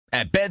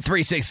At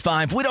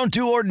Bet365, we don't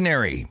do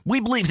ordinary. We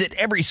believe that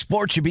every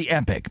sport should be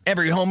epic.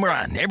 Every home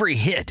run, every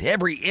hit,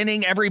 every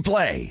inning, every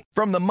play.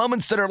 From the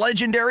moments that are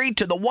legendary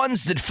to the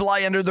ones that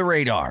fly under the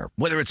radar.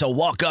 Whether it's a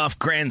walk-off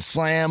grand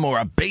slam or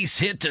a base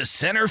hit to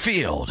center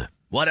field.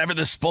 Whatever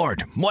the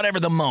sport, whatever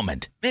the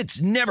moment.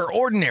 It's never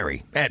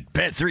ordinary at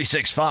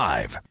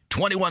Bet365.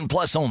 21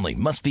 plus only.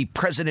 Must be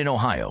present in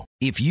Ohio.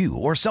 If you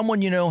or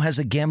someone you know has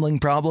a gambling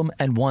problem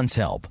and wants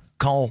help,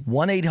 call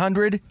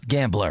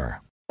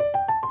 1-800-GAMBLER.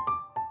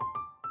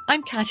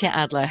 I'm Katya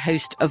Adler,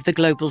 host of The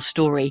Global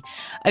Story.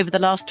 Over the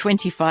last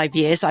 25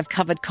 years, I've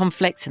covered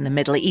conflicts in the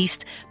Middle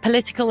East,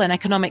 political and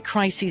economic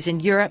crises in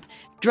Europe,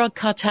 drug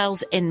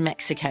cartels in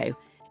Mexico.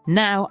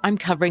 Now I'm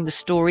covering the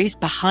stories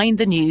behind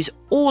the news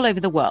all over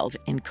the world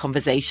in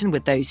conversation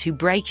with those who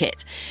break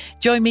it.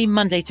 Join me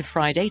Monday to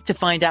Friday to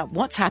find out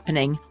what's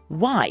happening,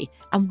 why,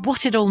 and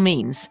what it all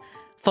means.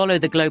 Follow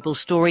The Global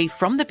Story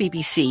from the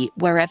BBC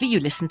wherever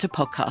you listen to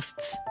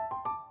podcasts.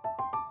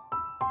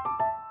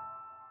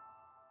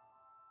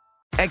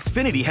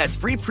 Xfinity has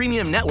free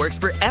premium networks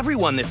for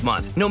everyone this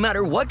month, no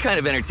matter what kind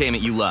of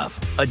entertainment you love.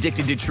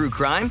 Addicted to true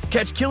crime?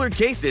 Catch killer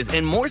cases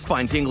and more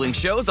spine-tingling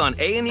shows on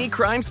A&E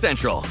Crime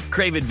Central.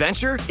 Crave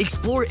adventure?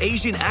 Explore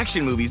Asian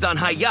action movies on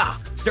Hi-Ya.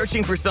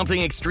 Searching for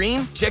something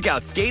extreme? Check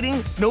out skating,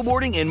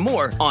 snowboarding, and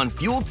more on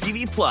Fuel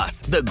TV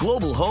Plus, the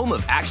global home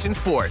of action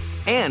sports.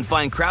 And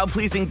find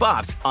crowd-pleasing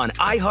bops on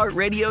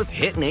iHeartRadio's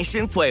Hit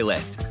Nation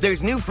playlist.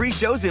 There's new free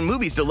shows and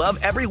movies to love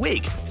every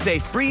week. Say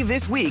free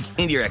this week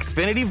in your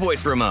Xfinity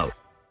voice remote.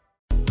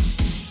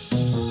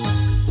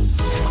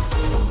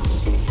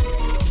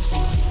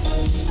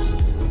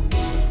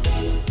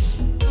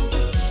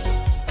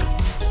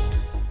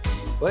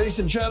 Ladies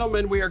and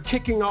gentlemen, we are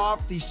kicking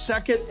off the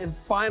second and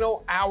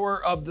final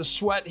hour of The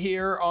Sweat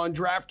here on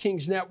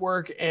DraftKings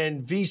Network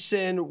and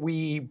VSiN.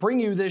 We bring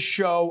you this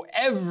show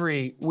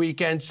every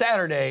weekend,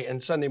 Saturday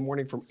and Sunday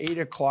morning from 8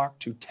 o'clock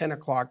to 10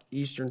 o'clock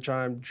Eastern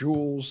Time.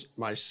 Jules,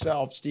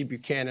 myself, Steve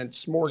Buchanan,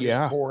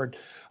 smorgasbord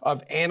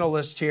of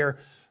analysts here.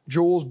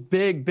 Jules,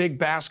 big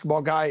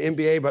basketball guy,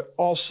 NBA, but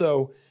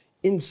also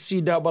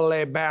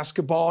NCAA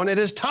basketball. And it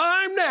is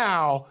time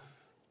now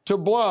to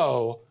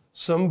blow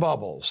some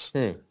bubbles.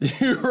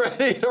 You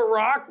ready to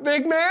rock,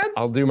 big man?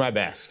 I'll do my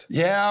best.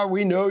 Yeah,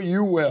 we know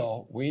you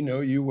will. We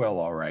know you will,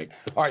 all right.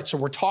 All right, so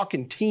we're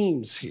talking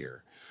teams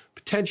here,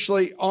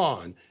 potentially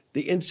on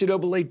the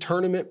NCAA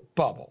tournament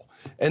bubble.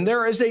 And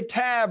there is a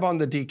tab on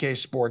the DK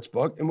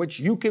Sportsbook in which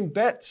you can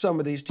bet some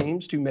of these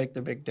teams to make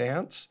the big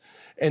dance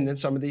and then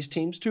some of these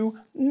teams to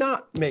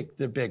not make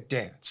the big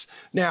dance.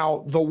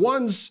 Now, the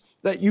ones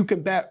that you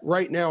can bet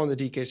right now on the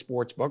DK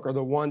Sportsbook are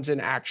the ones in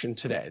action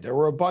today. There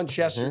were a bunch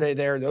yesterday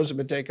there. Those have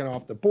been taken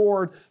off the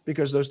board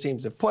because those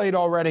teams have played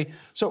already.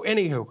 So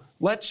anywho,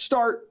 let's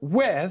start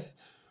with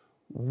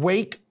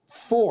Wake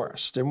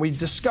Forest. And we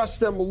discussed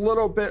them a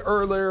little bit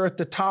earlier at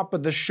the top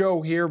of the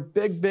show here.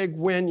 Big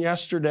win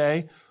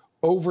yesterday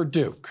over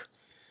Duke.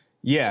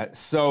 Yeah,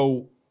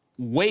 so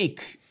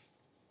Wake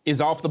is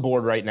off the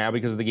board right now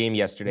because of the game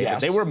yesterday. Yes.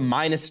 But they were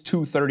minus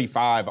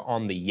 235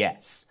 on the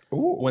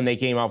when they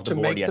came off the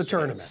board yesterday. To make the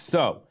tournament.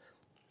 So,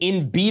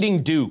 in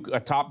beating Duke, a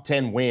top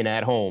 10 win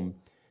at home,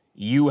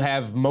 you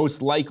have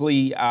most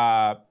likely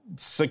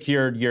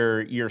secured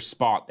your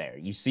spot there.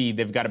 You see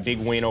they've got a big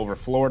win over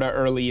Florida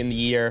early in the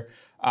year.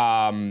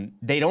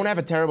 They don't have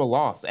a terrible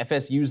loss.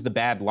 FSU's the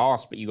bad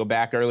loss, but you go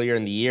back earlier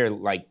in the year,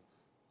 like,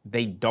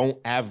 they don't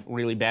have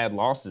really bad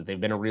losses. They've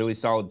been a really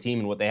solid team,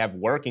 and what they have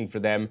working for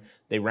them,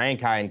 they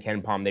rank high in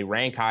KenPom. They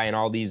rank high in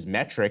all these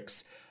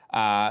metrics. They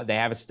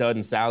have a stud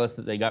in Salas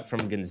that they got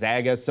from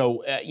Gonzaga.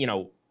 So,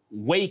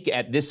 Wake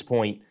at this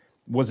point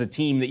was a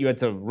team that you had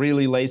to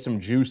really lay some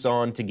juice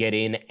on to get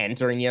in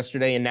entering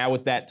yesterday. And now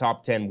with that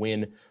top 10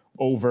 win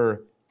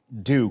over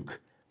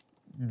Duke,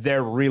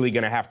 they're really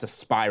going to have to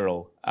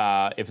spiral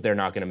if they're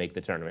not going to make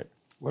the tournament.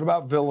 What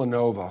about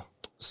Villanova?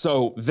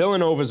 So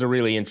Villanova's a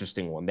really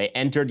interesting one. They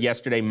entered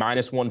yesterday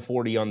minus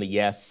 140 on the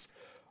yes,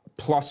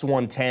 plus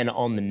 110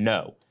 on the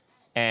no.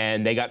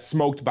 And they got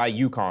smoked by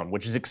UConn,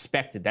 which is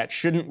expected. That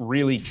shouldn't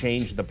really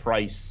change the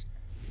price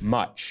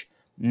much.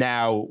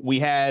 Now,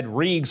 we had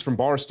Reegs from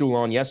Barstool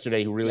on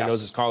yesterday who really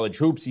knows his college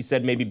hoops. He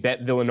said maybe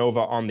bet Villanova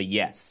on the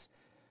yes.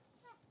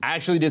 I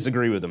actually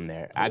disagree with him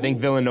there. I think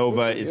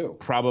Villanova is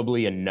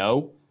probably a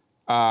no.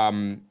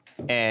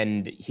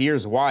 And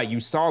here's why. You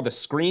saw the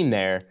screen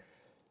there.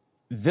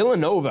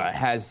 Villanova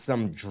has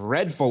some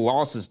dreadful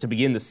losses to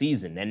begin the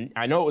season. And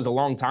I know it was a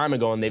long time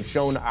ago and they've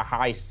shown a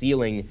high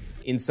ceiling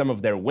in some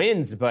of their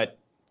wins, but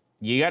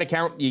you got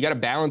to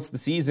balance the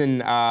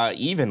season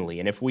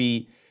evenly. And if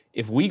we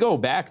go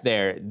back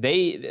there,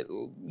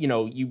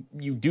 you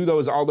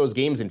do all those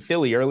games in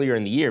Philly earlier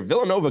in the year.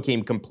 Villanova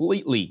came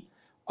completely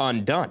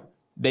undone.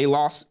 They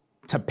lost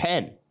to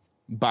Penn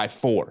by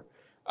 4.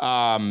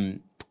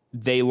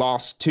 They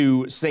lost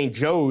to St.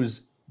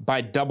 Joe's by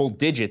double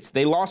digits.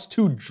 They lost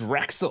to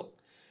Drexel.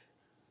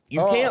 You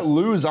can't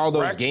lose all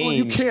those games.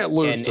 You can't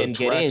lose to and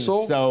get in.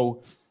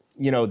 So,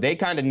 they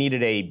kind of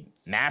needed a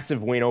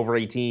massive win over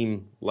a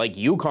team like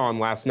UConn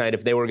last night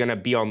if they were going to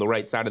be on the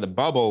right side of the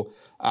bubble.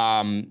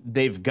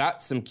 They've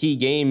got some key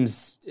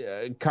games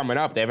coming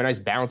up. They have a nice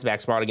bounce-back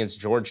spot against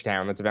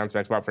Georgetown. That's a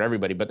bounce-back spot for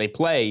everybody. But they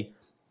play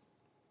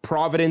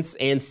Providence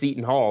and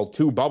Seton Hall,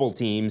 2 bubble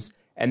teams,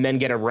 and then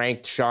get a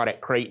ranked shot at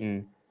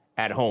Creighton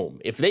at home.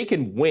 If they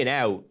can win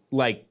out,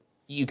 like,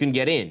 you can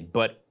get in.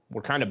 But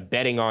we're kind of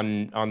betting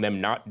on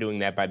them not doing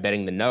that by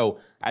betting the no.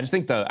 I just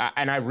think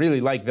and I really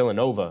like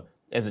Villanova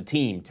as a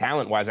team,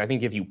 talent-wise. I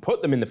think if you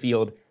put them in the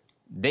field,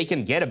 they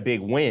can get a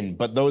big win,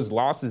 but those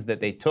losses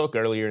that they took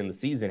earlier in the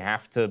season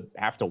have to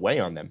weigh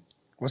on them.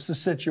 What's the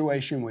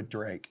situation with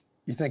Drake?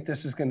 You think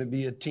this is going to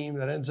be a team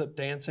that ends up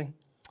dancing?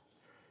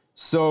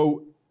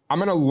 So I'm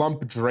going to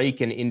lump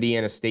Drake and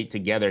Indiana State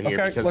together here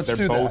because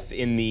they're both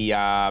in the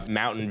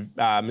Mountain Missouri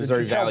Valley Conference. Did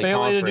you tell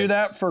Bailey to do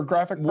that for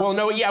graphic purposes? Well,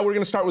 no, yeah, we're going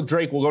to start with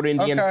Drake. We'll go to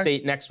Indiana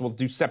State next. We'll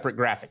do separate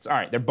graphics. All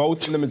right, they're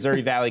both in the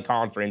Missouri Valley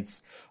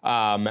Conference.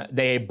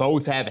 They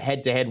both have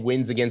head-to-head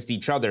wins against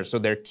each other. So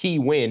their key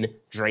win,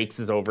 Drake's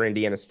is over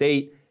Indiana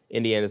State.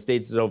 Indiana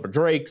State's is over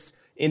Drake's.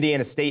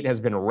 Indiana State has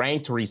been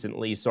ranked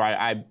recently, so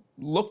I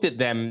looked at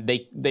them.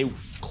 They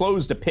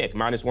closed a pick,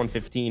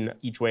 -115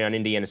 each way on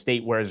Indiana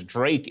State, whereas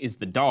Drake is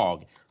the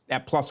dog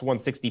at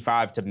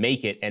 +165 to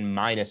make it and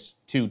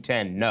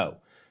 -210 no.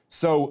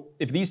 So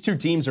if these two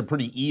teams are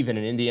pretty even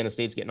and Indiana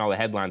State's getting all the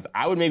headlines,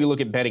 I would maybe look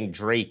at betting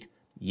Drake,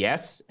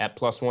 yes, at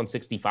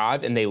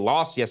 +165. And they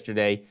lost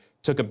yesterday,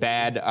 took a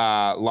bad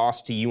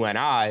loss to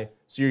UNI,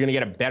 so you're going to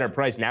get a better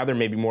price. Now they're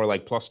maybe more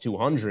like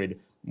 +200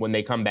 when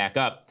they come back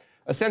up.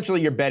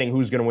 Essentially, you're betting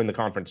who's going to win the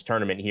conference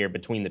tournament here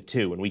between the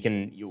two, and we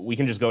can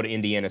just go to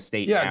Indiana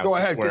State. Yeah, now, go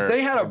ahead, because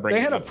they had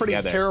a pretty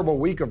terrible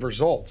week of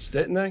results,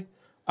 didn't they?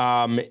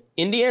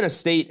 Indiana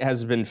State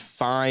has been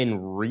fine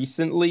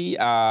recently.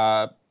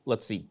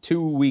 Let's see,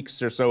 2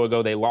 weeks or so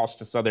ago, they lost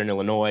to Southern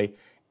Illinois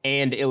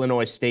and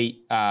Illinois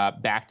State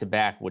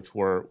back-to-back, which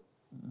were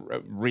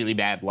really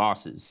bad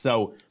losses.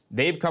 So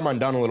they've come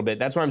undone a little bit.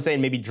 That's why I'm saying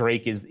maybe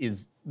Drake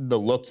is the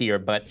look here,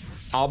 but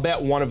I'll bet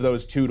one of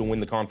those two to win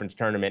the conference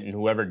tournament, and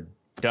whoever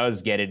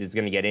does get it is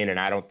going to get in, and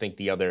I don't think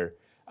the other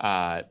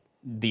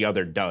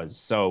does.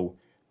 So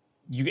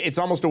it's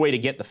almost a way to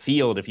get the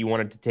field if you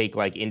wanted to take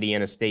like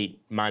Indiana State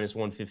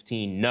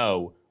 -115,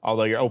 no,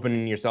 although you're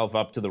opening yourself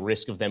up to the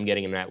risk of them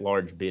getting in that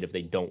large bid if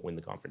they don't win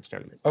the conference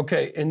tournament.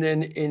 Okay, and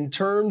then in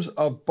terms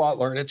of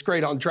Butler, and it's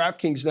great on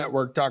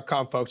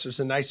DraftKingsNetwork.com, folks, there's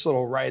a nice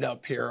little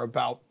write-up here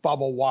about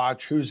Bubble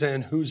Watch, who's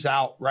in, who's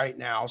out right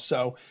now.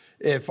 So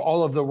if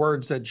all of the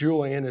words that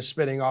Julian is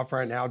spitting off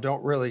right now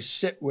don't really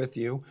sit with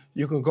you,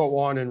 you can go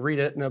on and read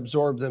it and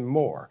absorb them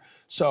more.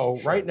 So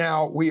right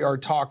now we are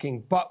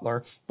talking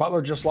Butler.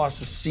 Butler just lost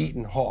to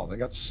Seton Hall. They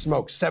got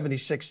smoked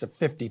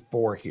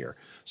 76-54 here.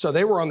 So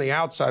they were on the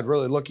outside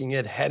really looking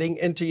at heading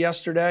into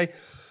yesterday.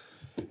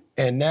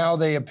 And now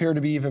they appear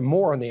to be even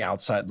more on the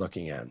outside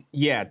looking in.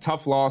 Yeah,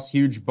 tough loss,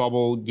 huge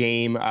bubble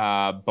game,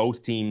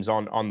 both teams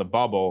on the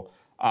bubble.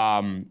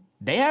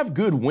 They have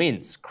good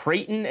wins.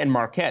 Creighton and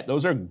Marquette,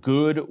 those are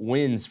good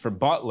wins for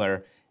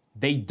Butler.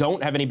 They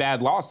don't have any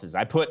bad losses.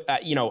 I put,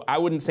 I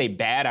wouldn't say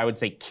bad. I would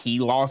say key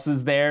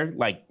losses there.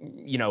 Like,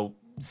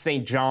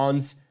 St.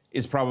 John's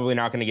is probably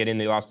not going to get in.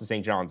 They lost to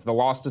St. John's. The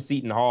loss to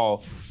Seton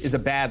Hall is a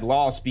bad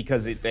loss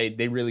because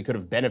they really could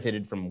have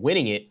benefited from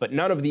winning it. But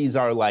none of these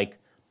are like,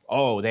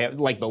 they have,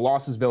 like the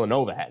losses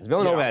Villanova has.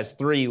 Villanova has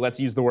 3, let's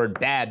use the word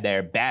bad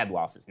there, bad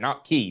losses,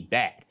 not key,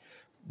 bad.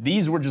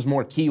 These were just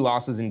more key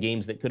losses in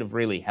games that could have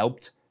really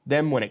helped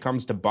them when it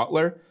comes to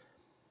Butler.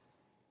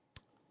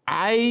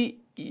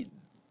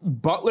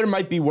 Butler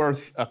might be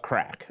worth a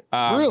crack.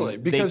 Really?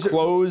 Because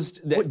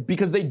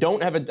because they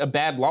don't have a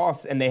bad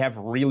loss and they have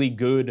really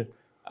good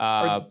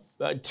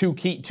two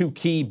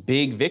key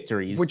big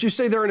victories. Would you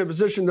say they're in a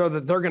position though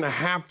that they're going to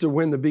have to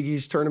win the Big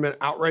East tournament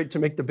outright to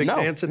make the big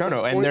dance?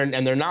 No,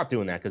 and they're not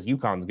doing that because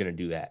UConn's going to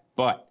do that.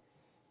 But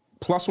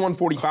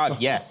 +145,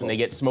 yes, and they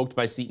get smoked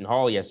by Seton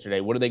Hall yesterday.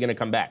 What are they going to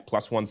come back?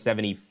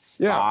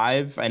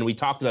 +175, and we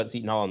talked about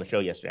Seton Hall on the show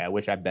yesterday. I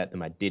wish I bet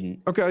them. I didn't.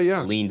 Okay,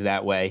 yeah, leaned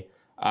that way.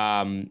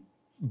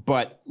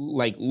 But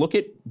like, look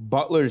at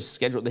Butler's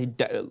schedule. They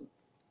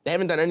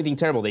haven't done anything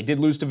terrible. They did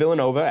lose to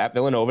Villanova at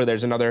Villanova.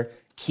 There's another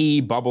key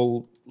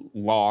bubble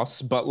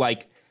loss, but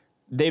like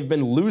they've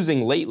been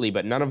losing lately,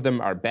 but none of them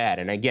are bad.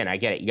 And again, I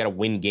get it. You got to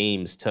win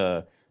games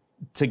to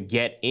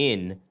get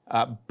in.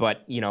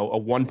 But a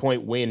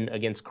 1-point win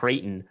against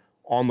Creighton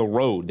on the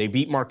road. They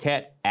beat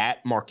Marquette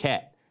at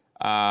Marquette.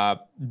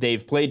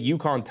 They've played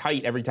UConn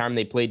tight every time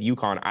they played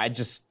UConn.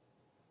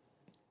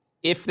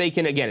 If they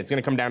can, again, it's going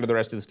to come down to the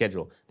rest of the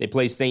schedule. They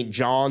play St.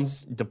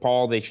 John's,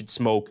 DePaul, they should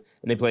smoke,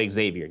 and they play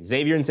Xavier.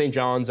 Xavier and St.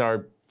 John's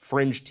are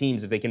fringe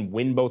teams. If they can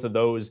win both of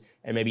those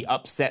and maybe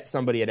upset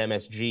somebody at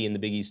MSG in the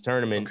Big East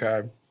tournament,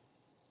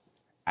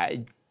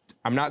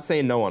 I'm not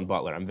saying no on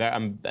Butler.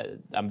 I'm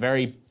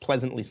very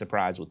pleasantly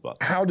surprised with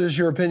Butler. How does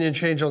your opinion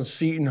change on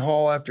Seton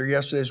Hall after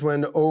yesterday's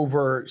win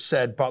over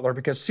said Butler?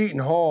 Because Seton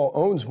Hall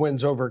owns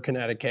wins over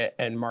Connecticut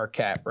and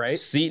Marquette, right?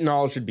 Seton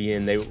Hall should be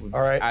in.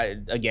 All right.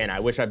 I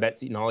wish I bet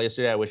Seton Hall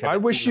yesterday. I wish I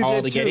bet Seton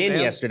Hall to get in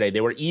yesterday.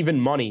 They were even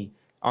money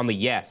on the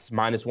yes,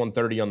 minus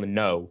 130 on the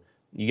no.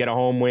 You get a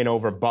home win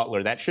over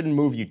Butler. That shouldn't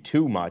move you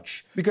too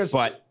much. Because,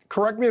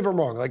 correct me if I'm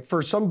wrong, like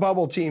for some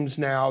bubble teams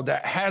now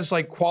that has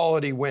like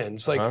quality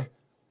wins, like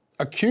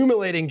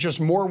accumulating just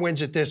more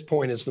wins at this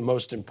point is the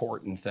most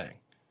important thing.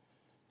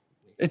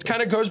 It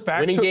kind of goes back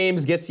winning to...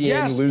 games gets you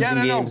in, losing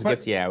games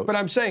gets you out. But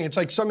I'm saying it's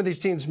like some of these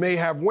teams may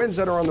have wins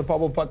that are on the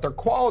bubble, but their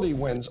quality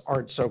wins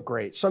aren't so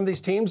great. Some of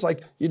these teams,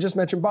 like you just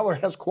mentioned, Butler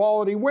has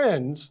quality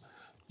wins.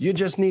 You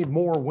just need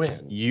more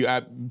wins.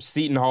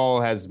 Seton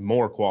Hall has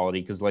more quality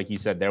because, like you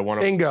said, they're one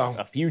of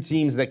a few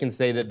teams that can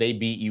say that they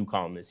beat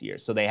UConn this year.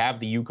 So they have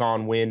the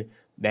UConn win.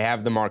 They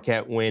have the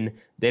Marquette win.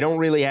 They don't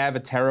really have a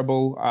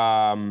terrible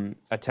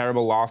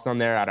loss on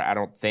there, I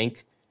don't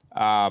think.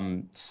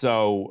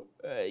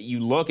 You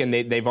look, and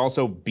they've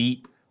also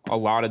beat a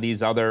lot of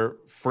these other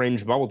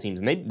fringe bubble teams.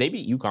 And they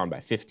beat UConn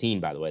by 15,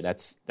 by the way.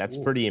 That's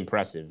pretty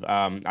impressive.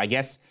 I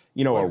guess,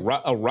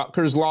 a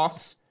Rutgers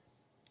loss,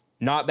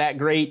 not that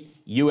great.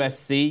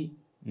 USC,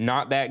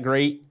 not that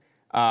great.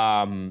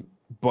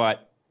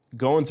 But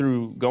going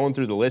through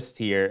the list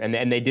here, and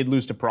they did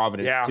lose to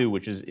Providence too,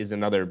 which is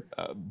another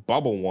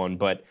bubble one.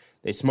 But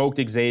they smoked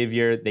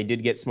Xavier. They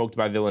did get smoked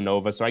by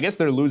Villanova. So I guess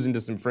they're losing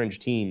to some fringe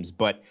teams.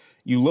 But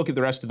you look at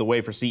the rest of the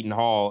way for Seton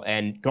Hall,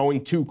 and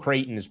going to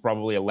Creighton is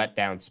probably a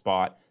letdown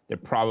spot. They're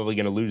probably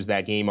going to lose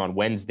that game on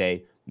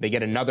Wednesday. They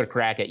get another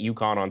crack at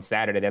UConn on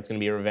Saturday. That's going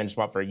to be a revenge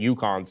spot for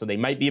UConn. So they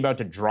might be about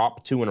to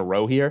drop 2 in a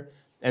row here.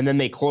 And then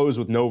they close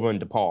with Nova and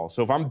DePaul.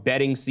 So if I'm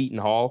betting Seton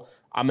Hall,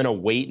 I'm going to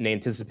wait and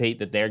anticipate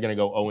that they're going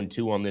to go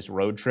 0-2 on this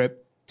road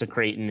trip to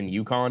Creighton and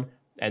UConn,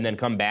 and then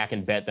come back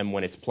and bet them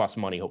when it's plus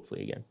money,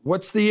 hopefully, again.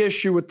 What's the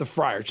issue with the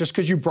Friars? Just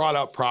because you brought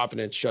up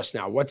Providence just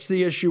now, what's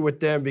the issue with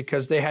them?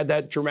 Because they had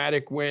that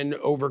dramatic win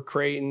over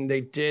Creighton.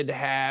 They did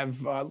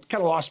have kind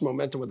of lost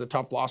momentum with a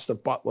tough loss to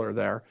Butler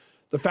there.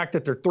 The fact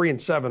that they're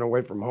 3-7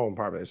 away from home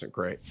probably isn't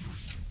great.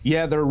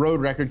 Yeah, their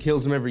road record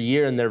kills them every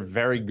year, and they're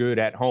very good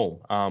at home.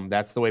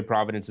 That's the way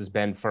Providence has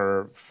been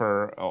for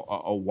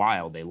a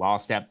while. They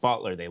lost at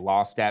Butler. They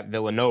lost at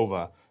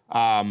Villanova.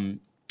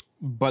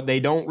 But they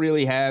don't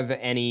really have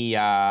any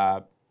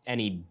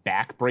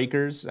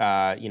backbreakers.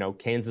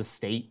 Kansas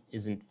State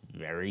isn't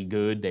very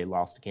good. They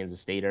lost to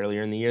Kansas State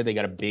earlier in the year. They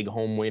got a big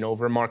home win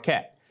over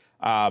Marquette.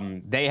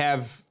 They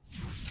have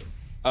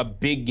a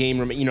big game.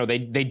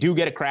 They do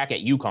get a crack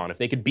at UConn. If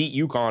they could beat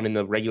UConn in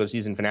the regular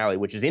season finale,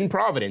 which is in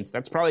Providence,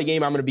 that's probably a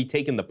game I'm going to be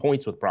taking the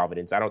points with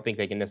Providence. I don't think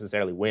they can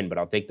necessarily win, but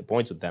I'll take the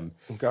points with them.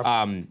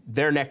 Okay.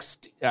 They're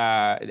next,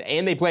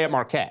 and they play at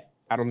Marquette.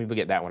 I don't think they'll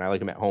get that one. I like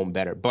them at home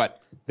better.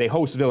 But they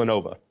host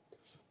Villanova.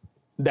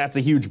 That's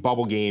a huge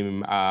bubble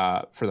game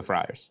for the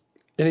Friars.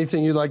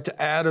 Anything you'd like to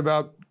add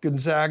about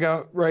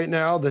Gonzaga right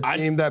now, the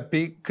team that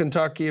beat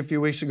Kentucky a few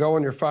weeks ago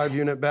on your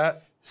 5-unit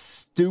bet?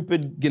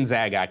 Stupid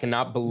Gonzaga. I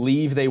cannot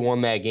believe they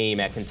won that game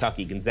at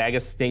Kentucky.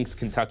 Gonzaga stinks.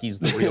 Kentucky's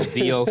the real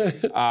deal.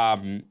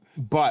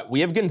 But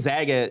we have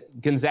Gonzaga.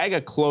 Gonzaga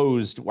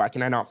closed. Why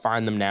can I not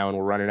find them now? And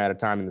we're running out of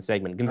time in the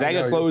segment.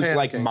 Gonzaga closed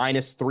like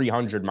minus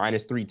 300,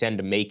 minus 310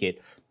 to make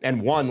it,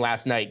 and won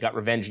last night. Got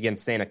revenge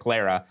against Santa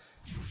Clara.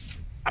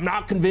 I'm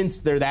not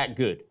convinced they're that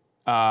good.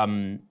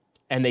 And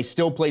they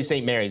still play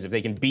St. Mary's. If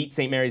they can beat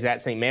St. Mary's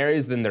at St.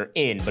 Mary's, then they're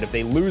in. But if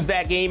they lose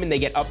that game and they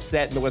get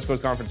upset in the West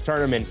Coast Conference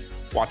Tournament,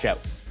 watch out.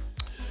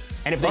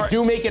 And if they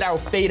do make it, I'll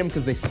fade them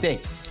because they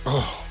stink.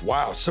 Oh,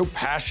 wow. So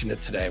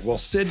passionate today. Well,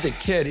 Sid the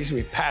Kid, he's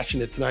going to be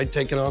passionate tonight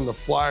taking on the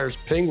Flyers.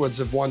 Penguins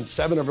have won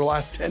 7 of their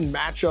last 10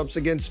 matchups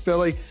against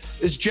Philly.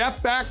 Is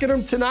Jeff back at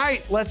him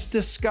tonight? Let's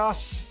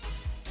discuss.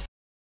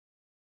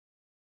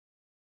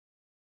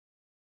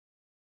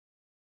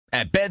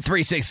 At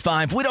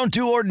Bet365, we don't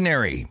do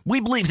ordinary. We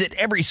believe that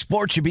every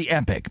sport should be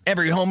epic.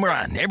 Every home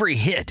run, every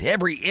hit,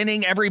 every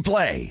inning, every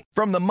play.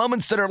 From the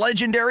moments that are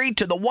legendary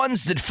to the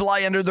ones that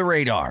fly under the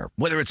radar.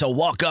 Whether it's a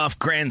walk-off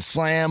grand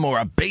slam or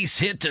a base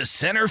hit to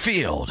center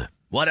field.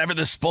 Whatever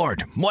the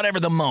sport, whatever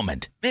the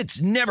moment.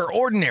 It's never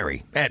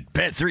ordinary at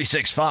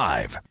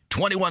Bet365.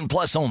 21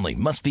 plus only.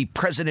 Must be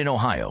present in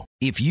Ohio.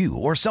 If you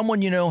or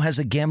someone you know has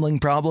a gambling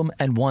problem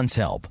and wants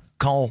help,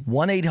 call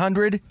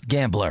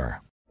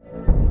 1-800-GAMBLER.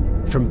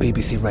 From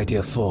BBC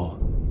Radio 4,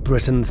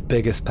 Britain's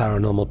biggest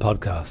paranormal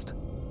podcast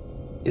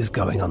is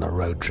going on a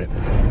road trip.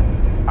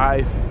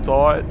 I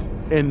thought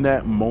in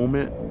that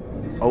moment,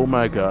 oh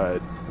my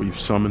God, we've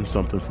summoned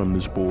something from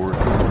this board.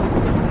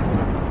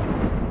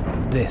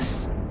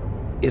 This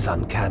is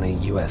Uncanny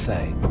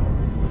USA.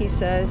 He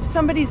says,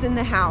 somebody's in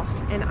the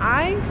house, and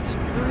I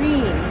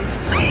screamed.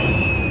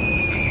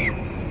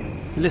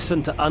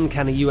 Listen to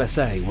Uncanny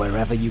USA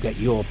wherever you get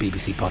your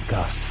BBC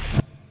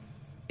podcasts,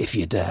 if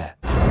you dare.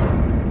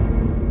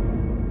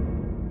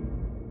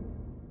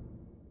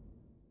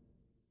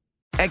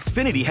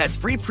 Xfinity has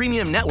free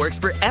premium networks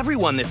for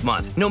everyone this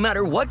month, no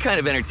matter what kind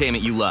of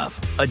entertainment you love.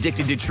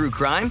 Addicted to true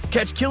crime?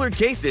 Catch killer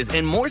cases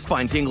and more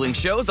spine-tingling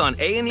shows on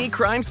A&E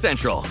Crime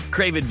Central.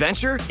 Crave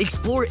adventure?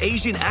 Explore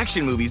Asian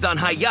action movies on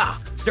Hi-Ya.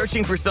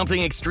 Searching for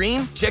something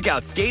extreme? Check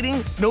out skating,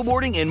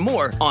 snowboarding, and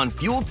more on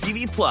Fuel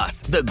TV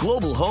Plus, the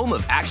global home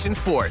of action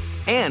sports.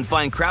 And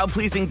find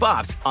crowd-pleasing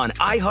bops on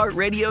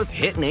iHeartRadio's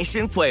Hit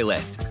Nation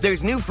playlist.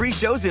 There's new free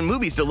shows and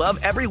movies to love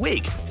every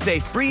week. Say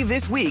free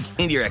this week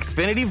in your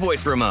Xfinity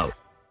voice remote.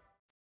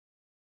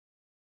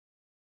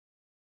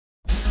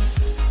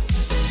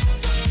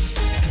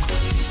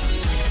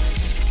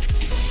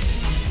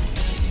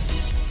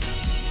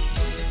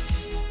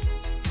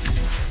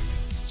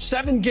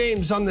 Seven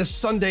games on this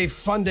Sunday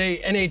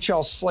Funday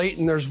NHL slate,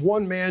 and there's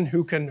one man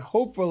who can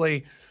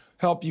hopefully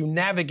help you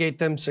navigate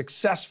them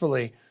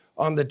successfully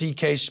on the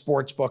DK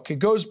Sportsbook. He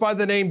goes by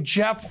the name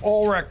Jeff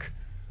Ulrich.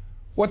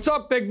 What's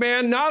up, big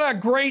man? Not a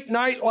great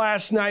night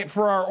last night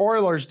for our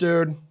Oilers,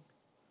 dude.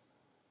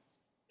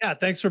 Yeah,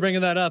 thanks for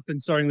bringing that up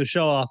and starting the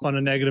show off on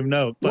a negative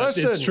note. But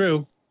It's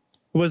true.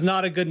 It was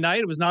not a good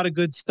night. It was not a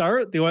good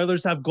start. The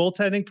Oilers have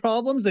goaltending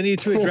problems. They need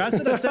to address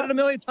it. I've said it a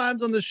million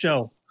times on the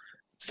show.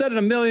 Said it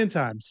a million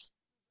times.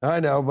 I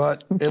know,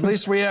 but at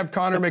least we have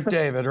Connor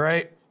McDavid,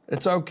 right?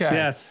 It's okay.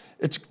 Yes.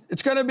 It's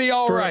going to be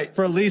all right.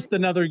 For at least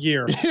another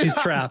year. Yeah. He's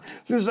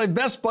trapped. This is a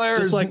best player.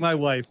 Just like my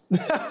wife.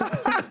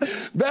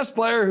 Best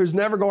player who's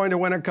never going to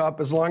win a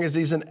cup as long as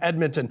he's in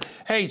Edmonton.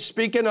 Hey,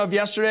 speaking of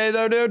yesterday,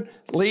 though, dude,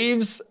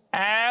 Leaves,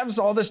 Avs,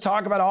 all this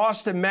talk about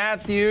Austin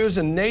Matthews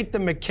and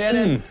Nathan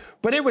McKinnon.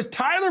 But it was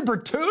Tyler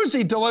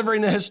Bertuzzi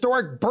delivering the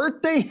historic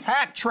birthday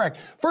hat trick.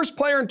 First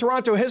player in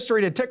Toronto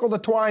history to tickle the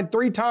twine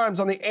 3 times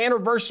on the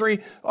anniversary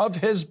of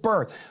his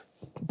birth.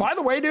 By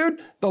the way, dude,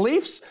 the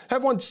Leafs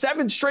have won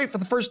 7 straight for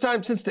the first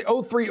time since the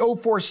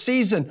 03-04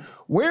 season.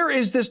 Where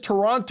is this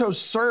Toronto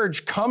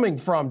surge coming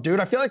from, dude?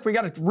 I feel like we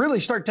got to really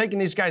start taking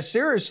these guys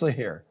seriously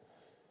here.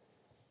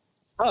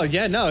 Oh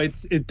yeah, no,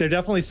 they're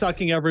definitely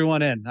sucking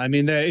everyone in. I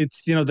mean,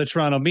 it's, the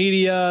Toronto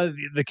media,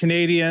 the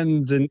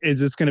Canadians, and is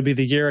this going to be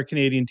the year a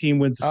Canadian team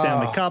wins the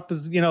Stanley Cup?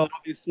 Is,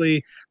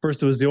 obviously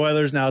first it was the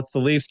Oilers, now it's the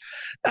Leafs.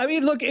 I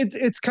mean, look,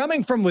 it's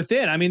coming from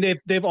within. I mean,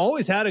 they've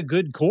always had a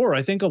good core.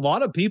 I think a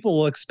lot of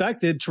people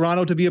expected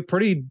Toronto to be a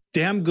pretty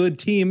damn good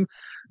team,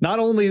 not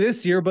only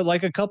this year but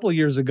like a couple of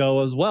years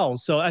ago as well.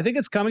 So I think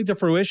it's coming to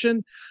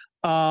fruition.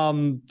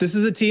 This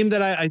is a team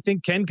that I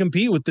think can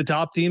compete with the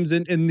top teams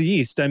in the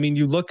East. I mean,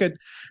 you look at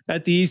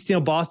the East,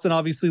 Boston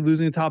obviously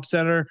losing the top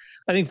center.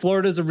 I think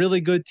Florida's a really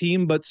good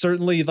team, but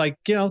certainly their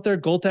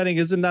goaltending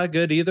isn't that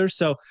good either.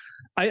 So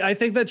I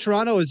think that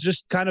Toronto is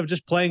just kind of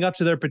just playing up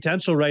to their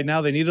potential right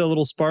now. They needed a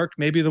little spark.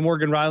 Maybe the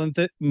Morgan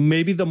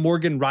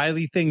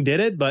Riley thing did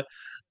it, but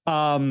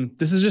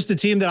this is just a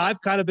team that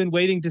I've kind of been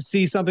waiting to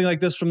see something like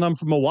this from them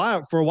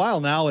for a while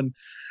now. And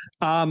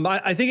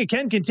I think it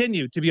can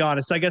continue, to be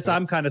honest. I guess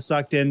I'm kind of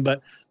sucked in,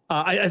 but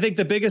I think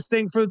the biggest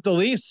thing for the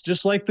Leafs,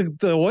 just like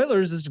the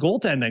Oilers, is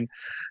goaltending.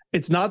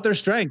 It's not their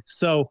strength.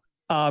 So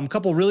a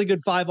couple really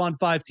good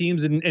 5-on-5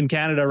 teams in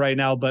Canada right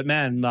now, but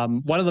man,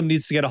 one of them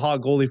needs to get a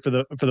hot goalie for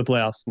the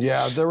playoffs.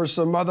 Yeah, there were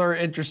some other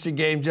interesting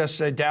games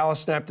yesterday.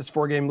 Dallas snapped its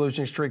 4-game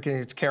losing streak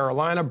against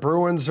Carolina.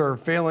 Bruins are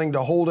failing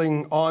to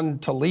holding on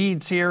to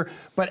leads here.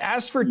 But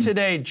as for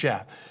today,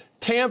 Jeff,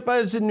 Tampa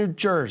is in New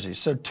Jersey,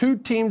 so 2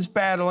 teams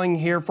battling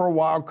here for a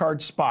wild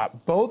card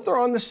spot. Both are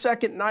on the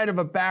second night of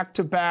a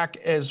back-to-back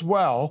as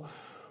well.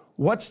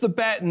 What's the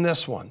bet in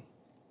this one?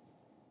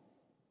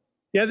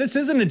 Yeah, this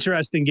is an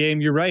interesting game.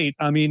 You're right.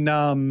 I mean,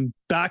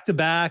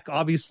 back-to-back,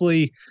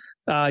 obviously,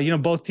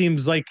 both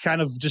teams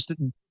kind of just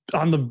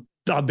on the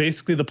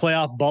basically the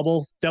playoff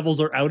bubble.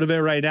 Devils are out of it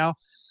right now.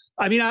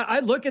 I mean, I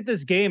look at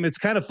this game. It's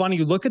kind of funny.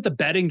 You look at the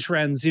betting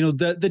trends.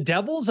 The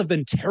Devils have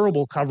been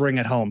terrible covering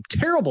at home.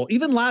 Terrible.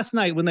 Even last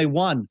night when they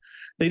won,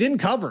 they didn't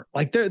cover.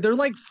 Like they're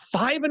like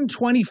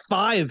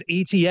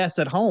 5-25 ATS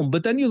at home.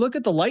 But then you look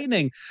at the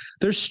Lightning.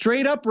 Their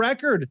straight up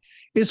record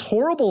is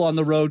horrible on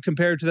the road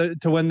compared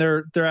to when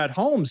they're at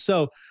home.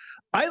 So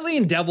I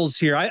lean Devils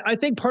here. I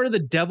think part of the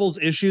Devils'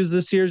 issues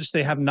this year is just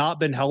they have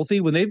not been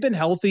healthy. When they've been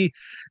healthy,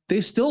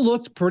 they've still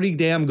looked pretty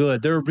damn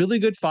good. They're a really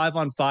good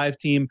 5-on-5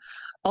 team.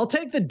 I'll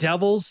take the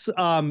Devils.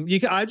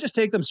 I just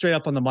take them straight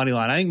up on the money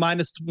line. I think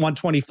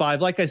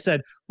 -125. Like I said,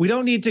 we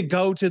don't need to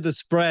go to the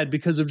spread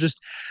because of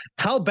just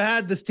how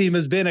bad this team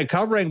has been at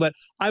covering, but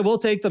I will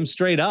take them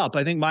straight up.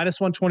 I think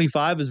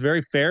 -125 is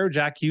very fair.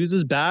 Jack Hughes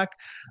is back.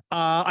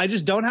 I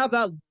just don't have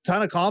that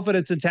ton of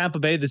confidence in Tampa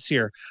Bay this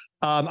year.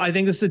 I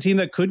think this is a team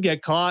that could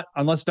get caught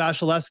unless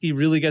Vasilevsky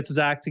really gets his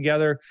act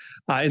together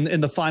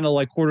in the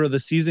final quarter of the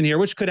season here,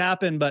 which could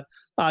happen. But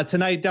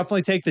tonight,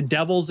 definitely take the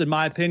Devils, in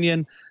my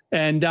opinion.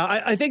 And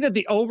I I think that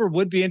the over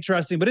would be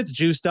interesting, but it's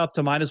juiced up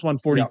to minus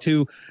 142.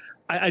 Yep.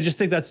 I just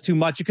think that's too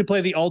much. You could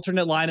play the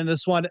alternate line in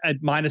this one at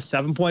minus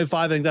 7.5.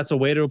 I think that's a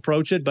way to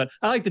approach it, but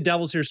I like the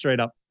Devils here straight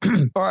up.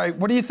 All right.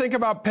 What do you think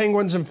about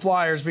Penguins and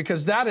Flyers?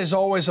 Because that is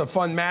always a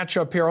fun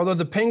matchup here. Although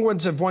the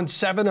Penguins have won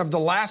 7 of the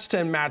last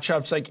 10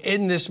 matchups, like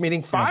in this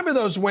meeting, 5 of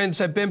those wins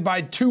have been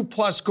by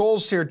 2+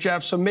 goals here,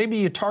 Jeff. So maybe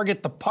you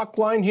target the puck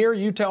line here.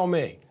 You tell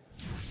me.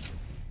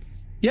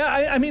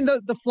 Yeah, I mean,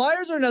 the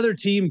Flyers are another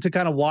team to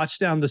kind of watch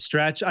down the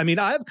stretch. I mean,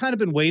 I've kind of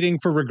been waiting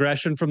for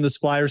regression from this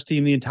Flyers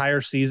team the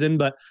entire season,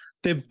 but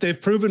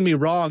they've proven me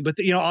wrong. But,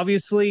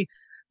 obviously,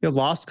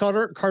 lost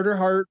Carter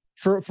Hart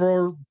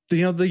for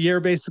the year,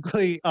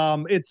 basically.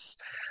 It's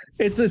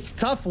a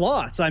tough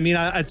loss. I mean,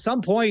 at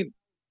some point,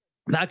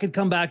 that could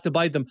come back to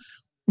bite them.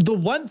 The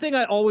one thing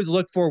I always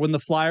look for when the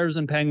Flyers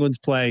and Penguins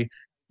play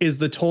is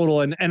the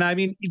total. And I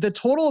mean, the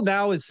total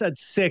now is at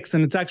 6,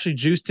 and it's actually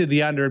juiced to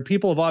the under. And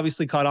people have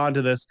obviously caught on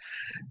to this.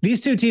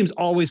 These two teams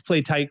always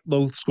play tight,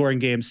 low-scoring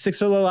games.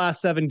 6 of the last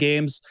 7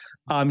 games,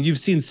 you've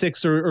seen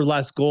 6 or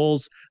less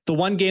goals. The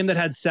one game that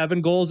had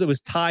 7 goals, it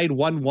was tied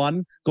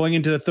 1-1 going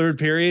into the third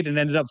period and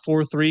ended up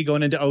 4-3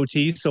 going into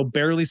OT, so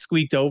barely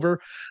squeaked over.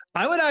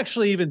 I would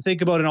actually even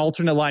think about an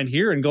alternate line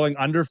here and going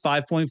under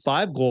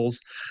 5.5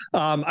 goals.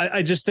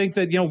 I just think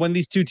that, when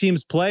these two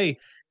teams play,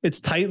 it's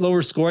tight,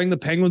 lower scoring. The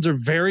Penguins are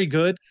very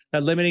good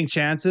at limiting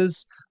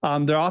chances.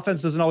 Their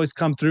offense doesn't always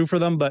come through for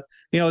them, but,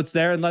 it's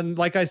there. And then,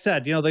 like I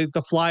said,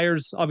 the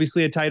Flyers,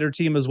 obviously a tighter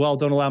team as well,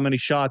 don't allow many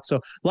shots. So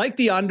like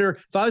the under,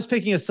 if I was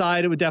picking a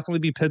side, it would definitely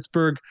be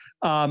Pittsburgh.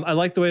 I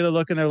like the way they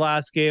look in their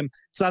last game.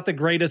 It's not the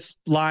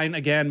greatest line,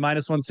 again,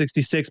 minus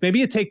 166. Maybe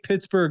you take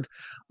Pittsburgh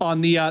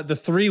on the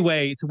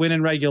 3-way to win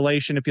in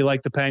regulation if you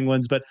like the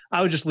Penguins, but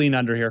I would just lean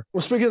under here.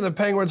 Well, speaking of the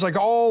Penguins, like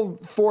all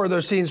 4 of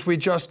those teams we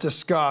just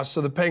discussed,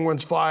 so the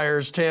Penguins,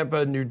 Flyers,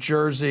 Tampa, New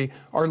Jersey,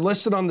 are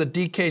listed on the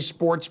DK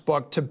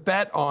Sportsbook to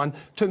bet on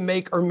to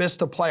make or miss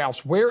the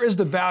playoffs. Where is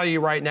the value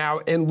right now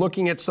in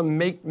looking at some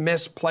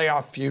make-miss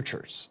playoff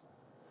futures?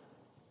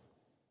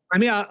 I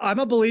mean, I'm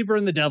a believer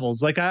in the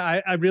Devils. Like,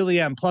 I really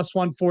am. Plus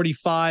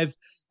 145.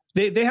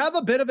 They have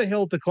a bit of a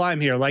hill to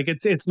climb here. Like,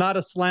 it's not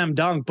a slam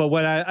dunk, but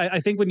when I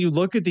think when you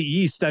look at the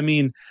East, I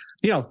mean,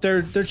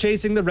 they're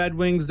chasing the Red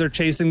Wings, they're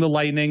chasing the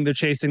Lightning, they're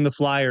chasing the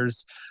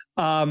Flyers.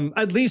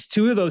 At least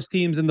 2 of those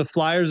teams, in the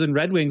Flyers and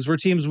Red Wings, were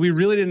teams we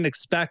really didn't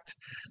expect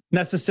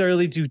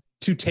necessarily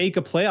to take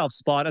a playoff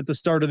spot at the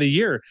start of the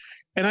year.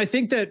 And I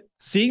think that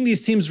seeing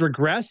these teams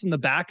regress in the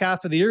back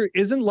half of the year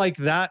isn't like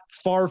that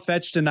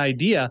far-fetched an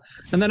idea.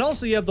 And then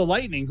also you have the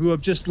Lightning, who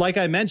have just, like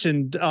I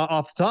mentioned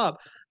off the top,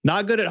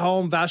 not good at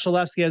home.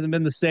 Vasilevsky hasn't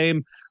been the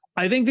same.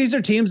 I think these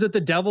are teams that the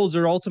Devils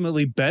are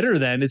ultimately better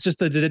than. It's just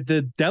that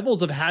the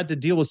Devils have had to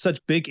deal with such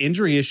big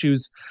injury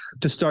issues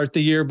to start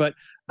the year. But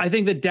I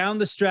think that down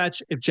the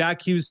stretch, if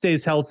Jack Hughes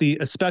stays healthy,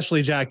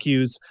 especially Jack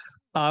Hughes,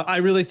 I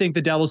really think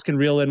the Devils can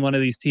reel in one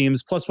of these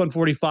teams. Plus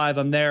 145,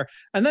 I'm there.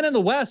 And then in the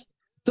West,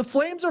 the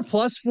Flames are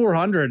plus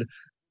 400.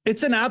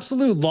 It's an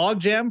absolute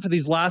logjam for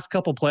these last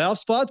couple playoff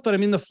spots. But I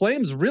mean, the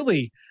Flames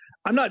really,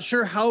 I'm not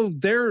sure how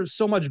they're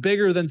so much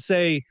bigger than,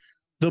 say,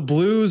 the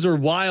Blues or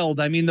Wild.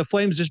 I mean, the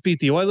Flames just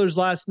beat the Oilers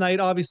last night.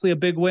 Obviously a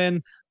big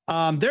win.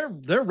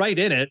 They're right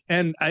in it.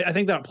 And I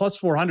think that plus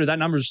 400, that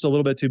number is just a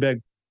little bit too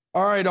big.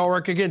 All right,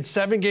 Ulrich, again,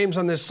 7 games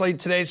on this slate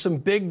today. Some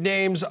big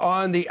names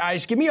on the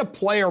ice. Give me a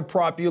player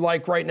prop you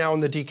like right now in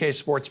the DK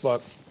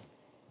Sportsbook.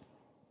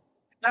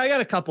 I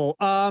got a couple.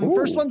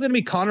 First one's going to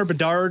be Connor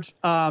Bedard.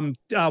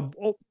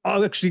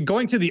 Actually,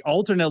 going to the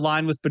alternate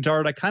line with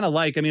Bedard, I kind of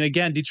like. I mean,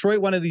 again,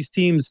 Detroit, one of these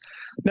teams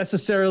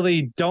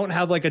necessarily don't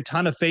have like a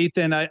ton of faith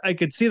in. I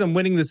could see them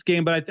winning this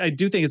game, but I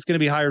do think it's going to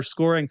be higher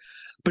scoring.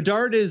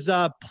 Bedard is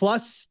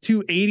plus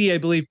 280, I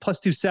believe, plus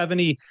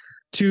 270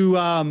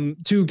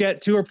 to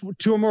get two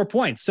or more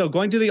points. So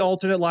going to the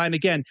alternate line,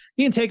 again,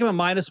 you can take him at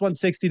minus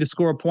 160 to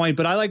score a point,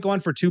 but I like going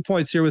for 2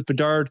 points here with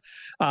Bedard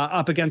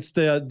up against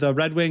the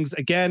Red Wings.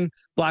 Again,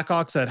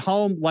 Blackhawks at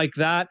home, like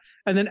that.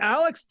 And then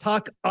Alex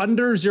Tuch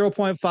under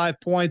 0.5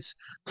 points,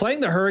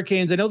 playing the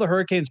Hurricanes. I know the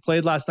Hurricanes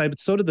played last night, but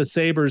so did the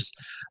Sabres.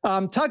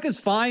 Tuch is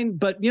fine,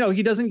 but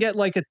he doesn't get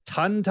like a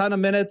ton of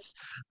minutes.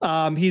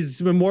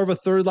 He's been more of a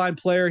third line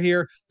player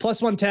here.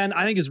 Plus 110,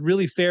 I think is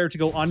really fair to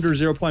go under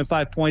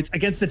 0.5 points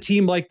against a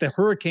team like the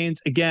Hurricanes,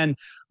 again,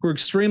 who are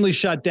extremely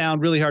shut down,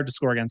 really hard to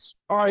score against.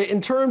 All right, in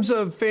terms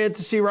of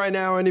fantasy right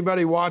now,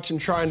 anybody watching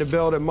trying to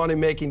build a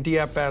money-making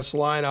DFS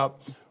lineup,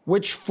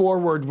 which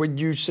forward would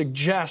you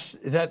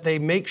suggest that they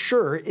make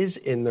sure is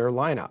in their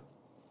lineup?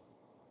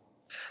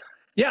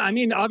 Yeah, I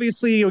mean,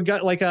 obviously you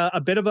got like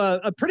a bit of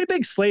a pretty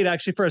big slate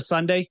actually for a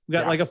Sunday. We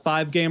got like a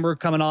 5-gamer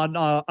coming on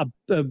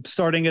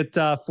starting at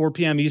 4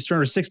 p.m. Eastern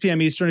or 6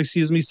 p.m. Eastern,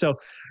 excuse me. So,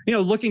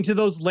 looking to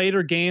those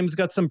later games,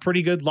 got some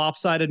pretty good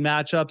lopsided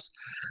matchups.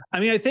 I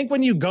mean, I think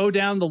when you go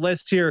down the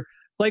list here,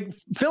 like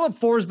Philip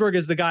Forsberg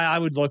is the guy I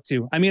would look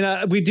to. I mean,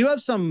 we do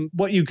have some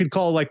what you could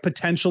call like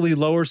potentially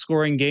lower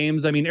scoring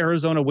games. I mean,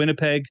 Arizona,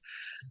 Winnipeg.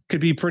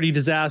 could be pretty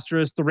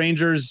disastrous. The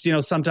Rangers,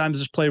 sometimes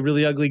just play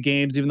really ugly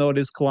games, even though it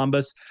is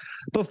Columbus.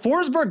 But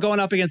Forsberg going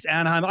up against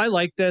Anaheim, I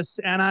like this.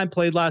 Anaheim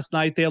played last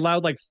night. They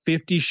allowed like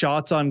 50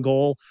 shots on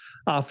goal.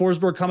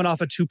 Forsberg coming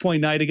off a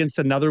 2-point night against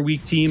another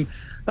weak team.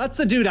 That's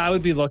the dude I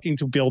would be looking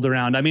to build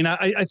around. I mean,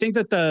 I think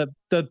that the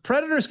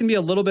Predators can be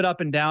a little bit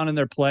up and down in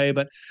their play,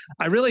 but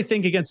I really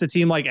think against a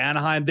team like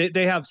Anaheim,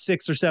 they have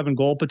 6 or 7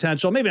 goal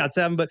potential. Maybe not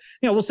 7, but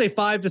we'll say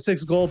 5 to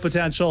 6 goal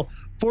potential.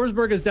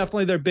 Forsberg is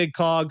definitely their big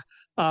cog.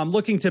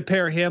 Looking to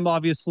pair him,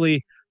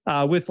 obviously,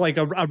 with like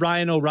a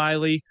Ryan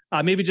O'Reilly,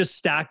 maybe just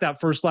stack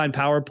that first line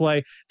power play.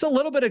 It's a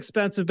little bit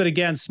expensive, but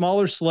again,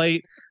 smaller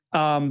slate.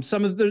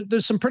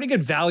 There's some pretty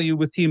good value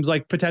with teams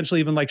like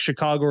potentially even like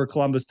Chicago or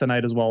Columbus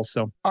tonight as well.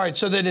 So, all right.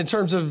 So then in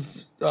terms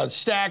of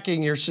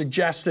stacking, you're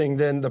suggesting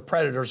then the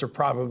Predators are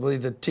probably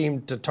the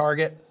team to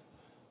target?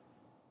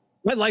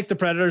 I like the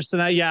Predators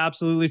tonight. Yeah,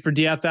 absolutely. For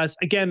DFS.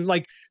 Again,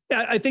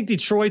 I think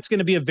Detroit's going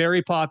to be a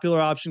very popular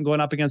option going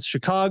up against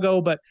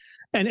Chicago, but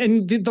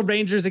and the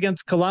Rangers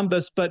against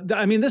Columbus. But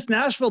I mean, this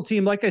Nashville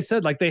team, like I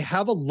said, they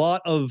have a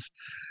lot of,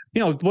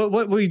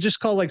 what we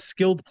just call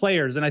skilled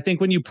players. And I think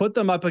when you put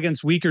them up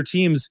against weaker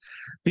teams,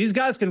 these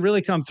guys can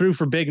really come through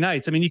for big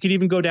nights. I mean, you could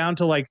even go down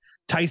to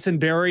Tyson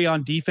Barrie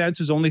on defense,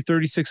 who's only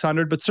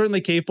 3,600, but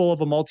certainly capable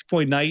of a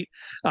multi-point night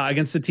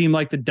against a team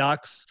like the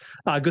Ducks.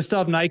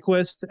 Gustav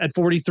Nyquist at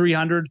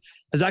 4,300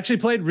 has actually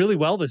played really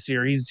well this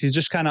year. He's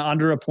just kind of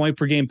under a point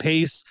per game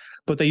pace,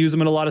 but they use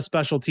him in a lot of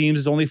special teams.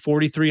 He's only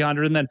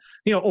 4,300. And then,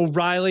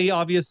 O'Reilly,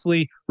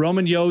 obviously,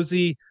 Roman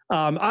Josi.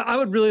 I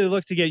would really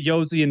look to get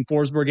Josi and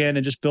Forsberg in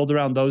and just build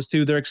around those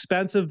two. They're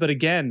expensive, but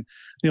again,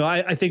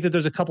 I think that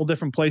there's a couple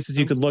different places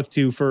you could look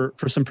to for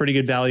some pretty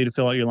good value to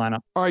fill out your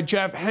lineup. All right,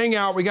 Jeff, hang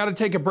out. We got to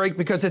take a break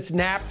because it's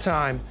nap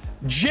time.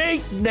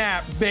 Jake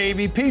Knapp,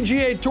 baby,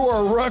 PGA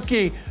Tour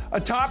rookie,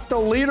 atop the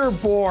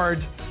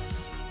leaderboard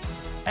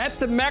at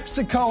the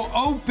Mexico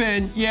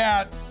Open.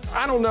 Yeah,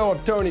 I don't know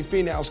if Tony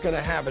Finau's going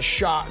to have a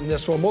shot in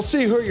this one. We'll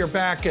see who you're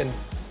backing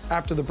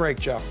after the break,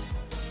 Jeff.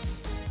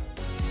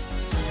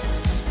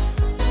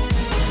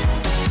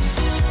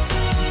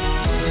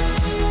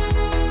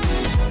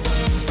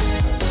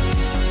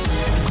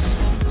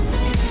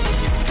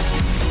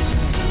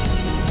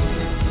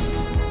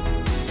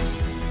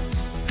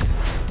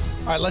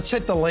 All right, let's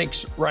hit the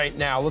links right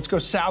now. Let's go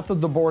south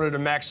of the border to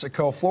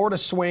Mexico. Florida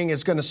Swing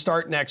is going to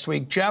start next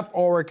week. Jeff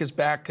Ulrich is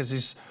back because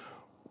he's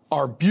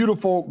our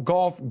beautiful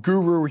golf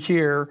guru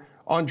here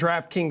on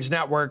DraftKings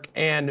Network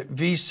and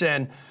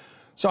VSiN.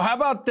 So how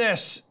about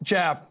this,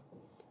 Jeff?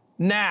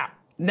 Nap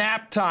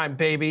time,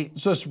 baby.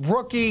 So this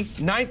rookie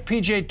 9th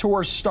PGA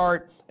Tour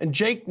start, and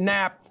Jake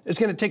Knapp is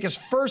going to take his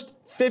first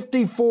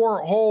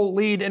 54-hole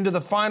lead into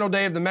the final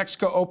day of the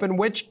Mexico Open,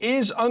 which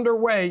is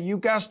underway, you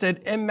guessed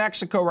it, in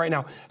Mexico right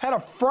now. Had a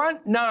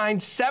front 9,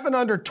 7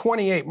 under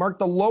 28, marked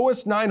the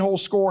lowest 9-hole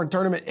score in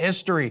tournament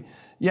history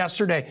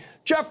yesterday.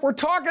 Jeff, we're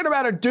talking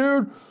about a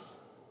dude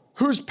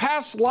whose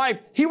past life,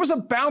 he was a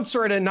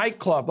bouncer at a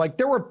nightclub.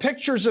 There were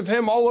pictures of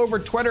him all over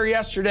Twitter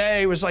yesterday.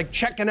 He was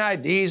checking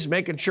IDs,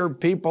 making sure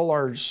people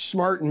are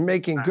smart and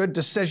making good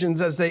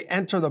decisions as they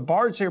enter the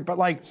bars here. But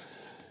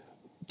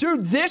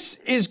dude, this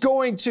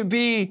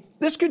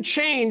could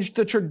change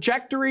the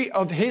trajectory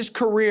of his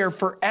career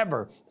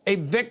forever. A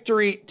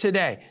victory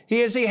today.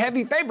 He is a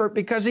heavy favorite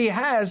because he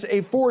has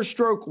a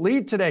 4-stroke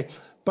lead today.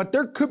 But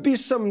there could be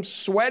some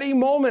sweaty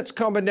moments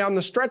coming down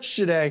the stretch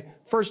today.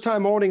 First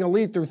time owning a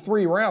lead through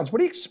 3 rounds. What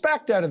do you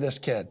expect out of this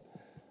kid?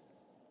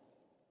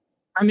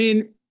 I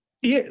mean,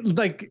 it's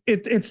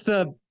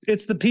the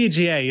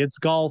PGA, it's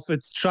golf,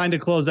 it's trying to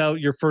close out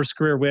your first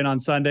career win on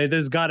Sunday.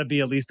 There's got to be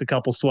at least a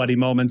couple sweaty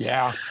moments.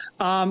 Yeah.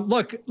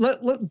 Look,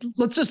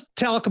 let's just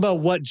talk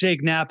about what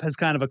Jake Knapp has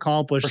kind of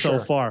accomplished so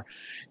far.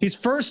 He's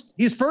first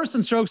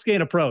in strokes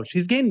gained approach.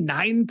 He's gained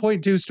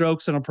 9.2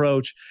 strokes in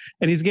approach,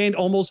 and he's gained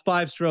almost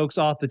 5 strokes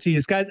off the tee.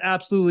 This guy's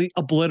absolutely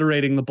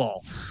obliterating the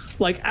ball,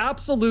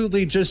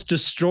 absolutely just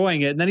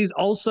destroying it. And then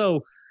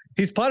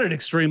he's putted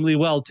extremely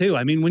well too.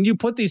 I mean, when you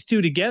put these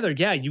two together,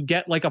 yeah, you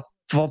get a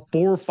 4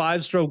 or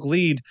 5 stroke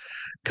lead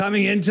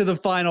coming into the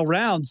final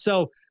round.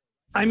 So,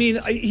 I mean,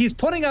 he's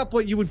putting up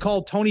what you would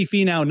call Tony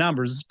Finau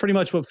numbers. This is pretty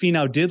much what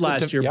Finau did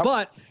last year. Yep.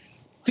 But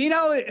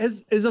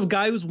Finau is a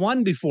guy who's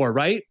won before,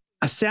 right?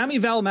 Sami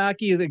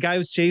Valimaki, the guy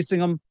who's chasing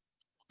him,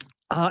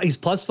 he's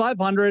plus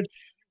 500.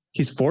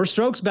 He's 4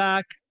 strokes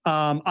back.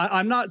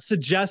 I'm not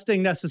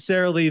suggesting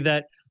necessarily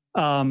that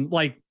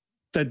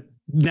that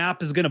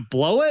Knapp is going to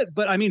blow it,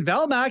 but I mean,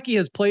 Valimaki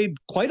has played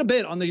quite a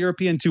bit on the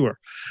European Tour.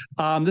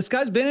 This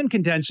guy's been in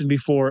contention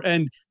before,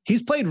 and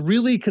he's played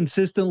really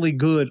consistently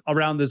good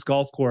around this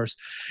golf course.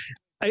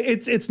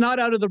 It's not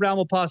out of the realm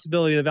of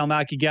possibility that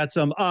Valimaki gets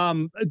him.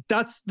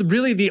 That's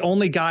really the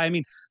only guy. I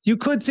mean, you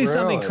could see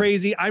something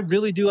crazy. I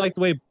really do like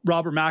the way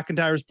Robert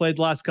McIntyre has played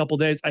the last couple of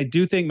days. I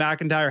do think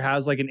McIntyre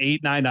has an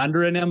 8-9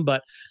 under in him,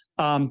 but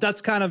that's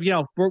kind of,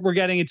 we're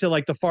getting into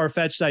the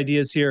far-fetched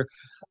ideas here.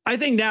 I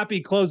think Knapp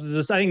closes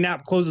this. I think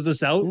Knapp closes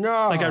this out. No.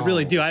 I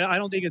really do. I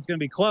don't think it's going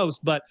to be close,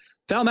 but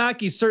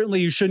Valimaki, certainly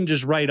you shouldn't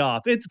just write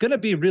off. It's going to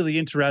be really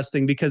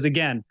interesting because,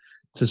 again,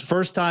 It's his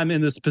first time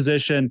in this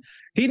position.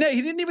 He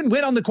didn't even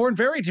win on the Corn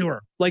Ferry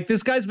Tour. Like,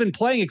 this guy's been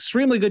playing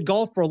extremely good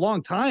golf for a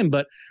long time,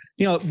 but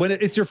when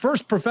it's your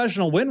first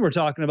professional win we're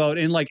talking about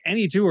in like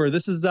any tour,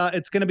 this is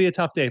it's going to be a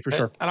tough day for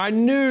sure. And I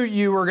knew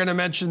you were going to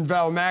mention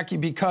Valimaki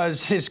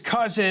because his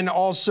cousin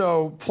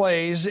also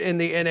plays in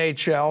the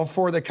NHL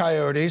for the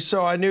Coyotes,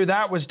 so I knew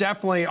that was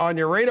definitely on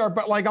your radar.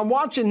 But like, I'm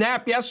watching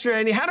Knapp yesterday,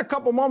 and he had a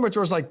couple moments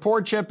where it was like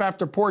poor chip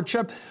after poor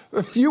chip,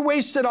 a few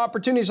wasted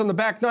opportunities on the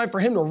back nine for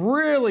him to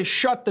really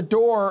shut the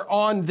door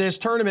on this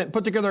tournament,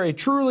 put together a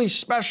truly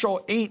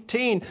special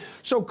 18.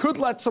 So could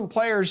let some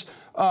players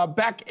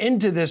back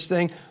into this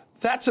thing.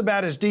 That's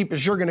about as deep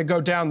as you're going to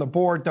go down the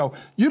board, though.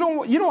 You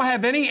don't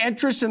have any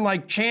interest in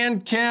like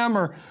Chan Kim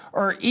or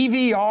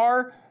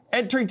EVR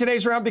entering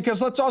today's round,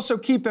 because let's also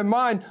keep in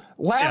mind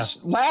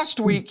last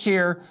week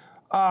here,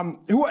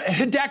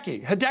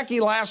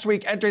 Hideki last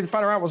week entering the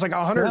final round was like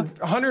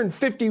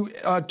 150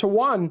 to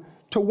 1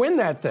 to win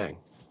that thing.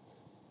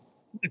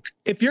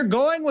 If you're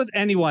going with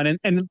anyone,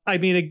 and I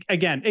mean,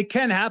 again, it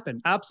can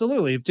happen.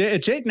 Absolutely. If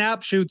Jake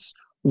Knapp shoots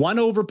 1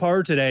 over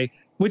par today,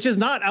 which is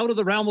not out of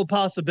the realm of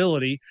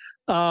possibility,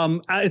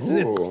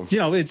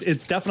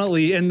 it's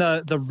definitely in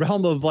the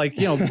realm of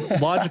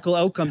logical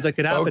outcomes that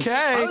could happen.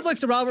 Okay. I would look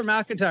to Robert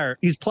McIntyre.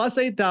 He's plus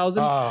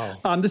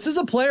 8,000. This is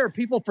a player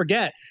people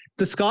forget.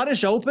 The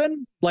Scottish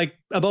Open, like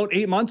about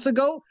 8 months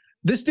ago,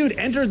 this dude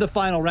entered the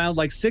final round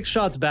like 6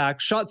 shots back,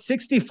 shot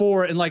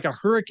 64 in like a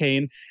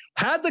hurricane,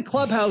 had the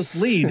clubhouse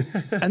lead,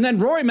 and then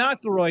Rory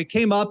McIlroy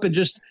came up and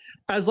just,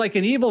 as like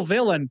an evil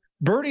villain,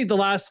 birdied the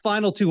last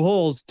final 2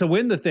 holes to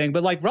win the thing.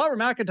 But like, Robert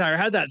McIntyre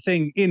had that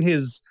thing in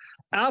his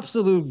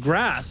absolute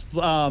grasp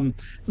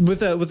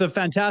with a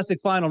fantastic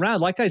final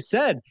round. Like I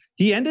said,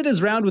 he ended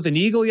his round with an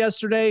eagle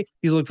yesterday.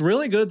 He's looked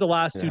really good the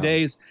last 2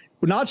 days.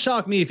 Would not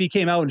shock me if he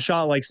came out and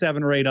shot like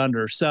 7 or 8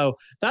 under. So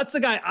that's the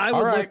guy I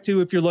would look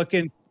to if you're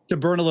looking to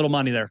burn a little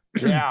money there.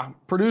 Yeah.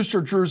 Producer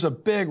Drew's a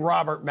big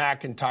Robert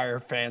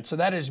McIntyre fan, so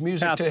that is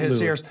music to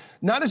his ears.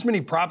 Not as many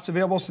props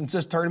available since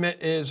this tournament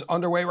is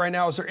underway right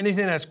now. Is there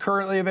anything that's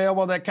currently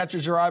available that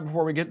catches your eye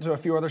before we get to a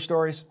few other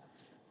stories?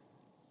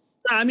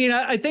 I mean,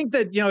 I think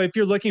that, if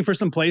you're looking for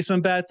some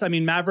placement bets, I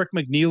mean, Maverick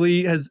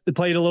McNeely has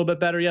played a little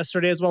bit better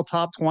yesterday as well,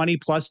 top 20,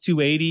 plus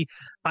 280.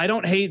 I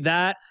don't hate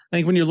that. I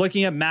think when you're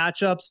looking at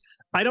matchups,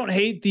 I don't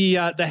hate the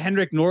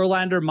Henrik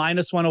Norlander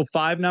minus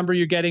 105 number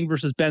you're getting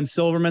versus Ben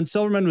Silverman.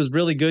 Silverman was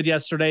really good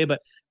yesterday,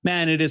 but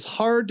man, it is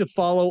hard to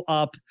follow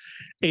up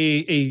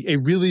a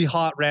really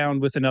hot round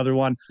with another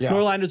one. Yeah.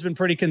 Norlander's been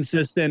pretty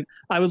consistent.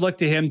 I would look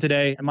to him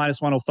today at minus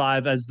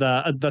 105 as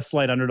the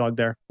slight underdog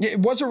there. It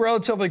was a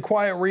relatively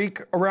quiet week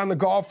around the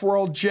golf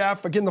world,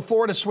 Jeff. Again, the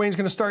Florida Swing's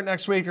going to start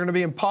next week. They're going to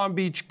be in Palm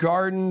Beach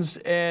Gardens,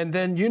 and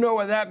then you know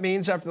what that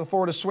means. After the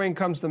Florida Swing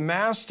comes the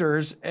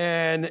Masters,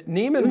 and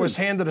Neiman was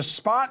handed a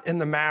spot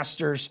in the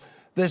Masters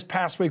this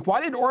past week.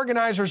 Why did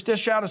organizers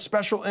dish out a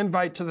special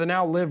invite to the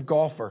now live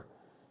golfer?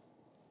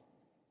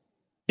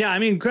 Yeah, I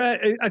mean,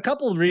 a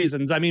couple of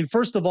reasons. I mean,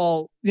 first of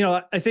all,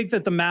 I think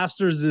that the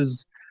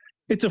Masters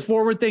it's a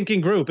forward-thinking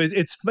group.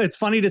 It's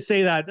funny to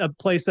say that, a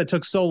place that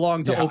took so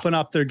long to open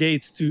up their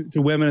gates to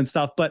women and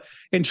stuff. But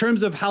in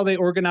terms of how they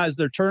organize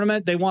their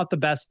tournament, they want the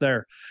best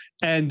there.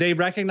 And they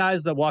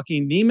recognize that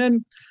Joaquin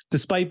Neiman,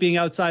 despite being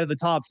outside of the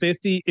top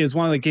 50, is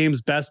one of the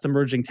game's best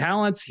emerging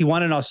talents. He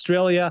won in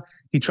Australia.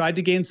 He tried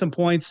to gain some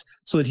points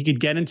so that he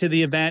could get into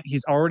the event.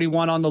 He's already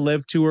won on the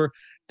Live Tour.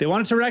 They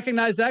wanted to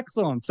recognize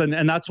excellence,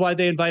 and that's why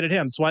they invited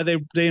him. It's why they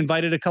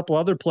invited a couple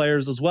other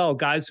players as well,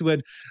 guys who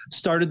had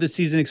started the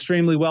season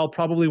extremely well,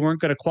 probably weren't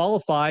going to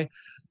qualify.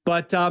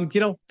 But,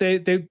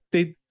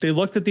 they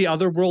looked at the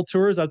other world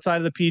tours outside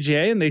of the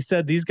PGA, and they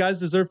said, these guys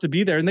deserve to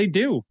be there, and they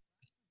do.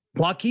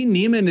 Joaquin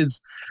Neiman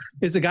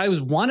is a guy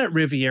who's won at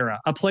Riviera,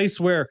 a place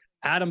where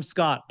Adam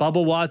Scott,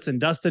 Bubba Watson,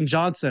 Dustin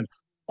Johnson,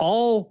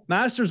 all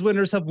Masters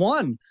winners have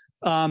won.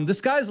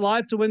 This guy's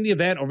live to win the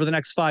event over the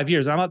next 5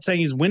 years. I'm not saying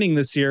he's winning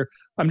this year.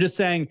 I'm just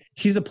saying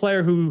he's a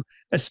player who,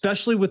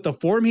 especially with the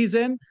form he's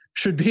in,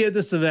 should be at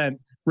this event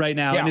right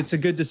now. Yeah. And it's a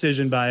good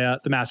decision by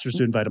the Masters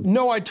to invite him.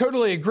 No, I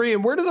totally agree.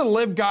 And where do the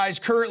Live guys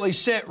currently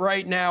sit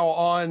right now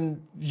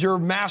on your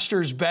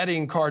Masters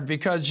betting card?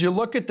 Because you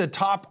look at the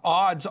top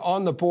odds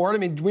on the board. I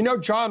mean, we know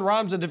Jon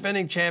Rahm's a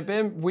defending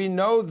champion. We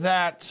know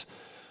that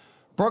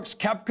Brooks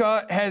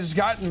Koepka has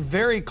gotten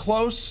very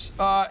close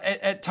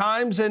at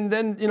times. And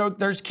then,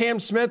 there's Cam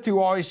Smith, who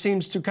always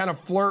seems to kind of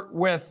flirt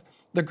with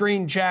the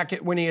green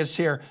jacket when he is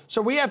here.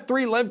 So we have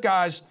 3 Live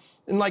guys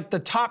in like the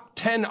top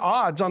 10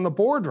 odds on the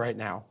board right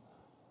now.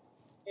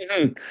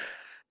 Mm-hmm.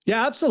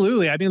 Yeah,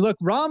 absolutely. I mean, look,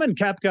 Rahm and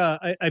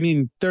Koepka, I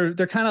mean, they're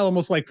kind of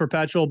almost like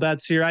perpetual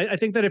bets here. I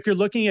think that if you're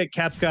looking at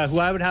Koepka, who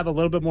I would have a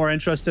little bit more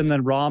interest in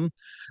than Rahm,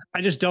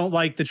 I just don't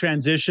like the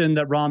transition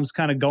that Rahm's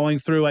kind of going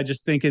through. I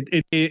just think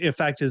it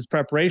affects his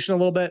preparation a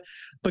little bit.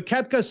 But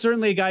Koepka's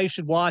certainly a guy you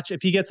should watch.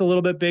 If he gets a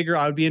little bit bigger,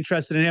 I would be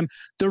interested in him.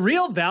 The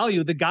real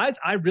value, the guys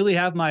I really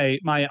have my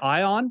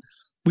eye on,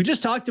 we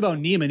just talked about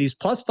Neiman. He's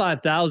plus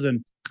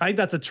 5,000. I think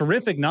that's a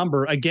terrific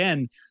number.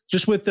 Again,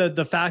 just with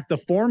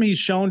the form he's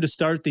shown to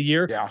start the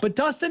year. Yeah. But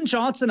Dustin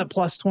Johnson at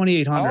plus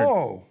 2,800.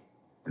 Oh.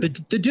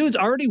 But the dude's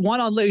already won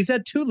on live. He's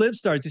had 2 live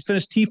starts. He's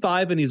finished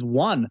T5 and he's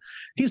won.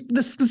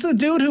 This is a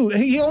dude who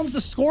he owns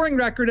the scoring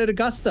record at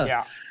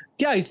Augusta.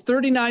 Yeah, he's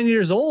 39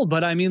 years old,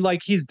 but I mean,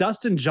 like, he's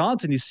Dustin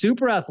Johnson. He's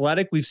super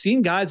athletic. We've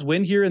seen guys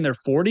win here in their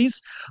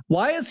 40s.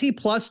 Why is he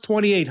plus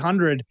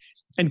 2,800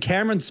 and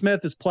Cameron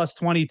Smith is plus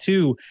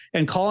 22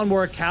 and Colin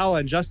Morikawa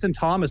and Justin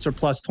Thomas are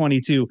plus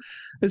 22?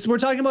 We're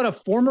talking about a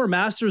former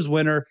Masters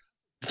winner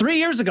 3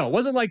 years ago. It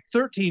wasn't like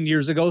 13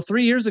 years ago,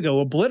 3 years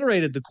ago,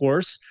 obliterated the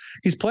course.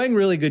 He's playing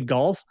really good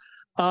golf.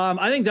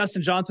 I think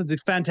Dustin Johnson's a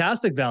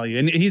fantastic value.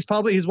 And he's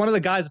one of the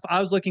guys, if I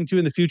was looking to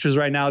in the futures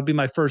right now, it'd be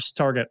my first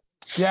target.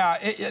 Yeah,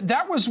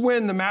 that was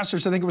when the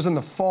Masters, I think it was in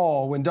the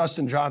fall when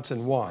Dustin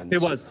Johnson won.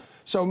 It was.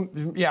 So,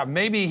 yeah,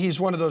 maybe he's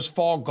one of those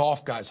fall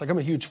golf guys. Like, I'm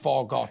a huge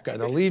fall golf guy.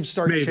 The leaves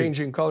start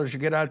changing colors. You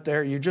get out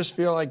there, you just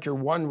feel like you're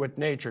one with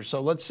nature. So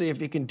let's see if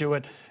he can do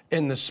it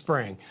in the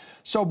spring.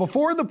 So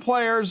before the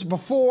Players,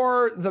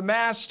 before the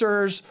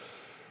Masters,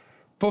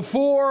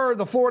 before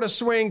the Florida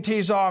Swing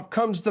tees off,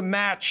 comes the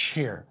match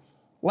here.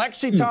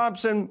 Lexi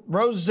Thompson,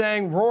 Rose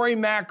Zhang, Rory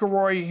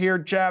McIlroy here,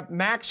 Jeff,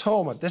 Max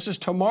Homa. This is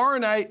tomorrow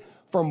night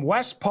from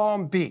West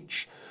Palm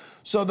Beach.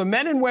 So the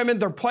men and women,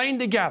 they're playing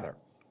together,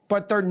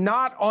 but they're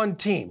not on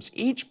teams.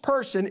 Each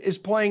person is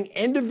playing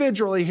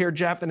individually here,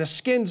 Jeff, in a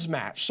skins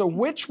match. So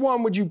which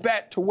one would you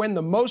bet to win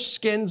the most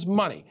skins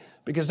money?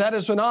 Because that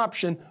is an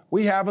option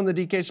we have on the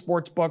DK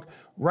Sportsbook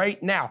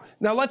right now.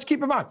 Now, let's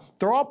keep in mind,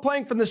 they're all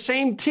playing from the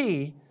same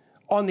tee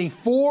on the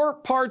 4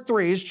 par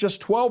 3s,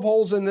 just 12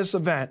 holes in this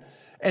event,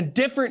 and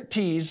different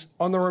tees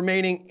on the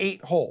remaining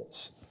 8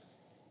 holes.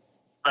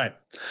 Right.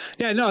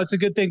 Yeah, no, it's a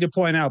good thing to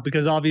point out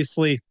because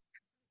obviously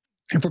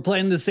if we're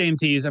playing the same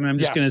tees, I mean, I'm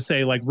just going to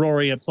say like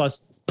Rory at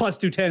plus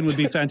 210 would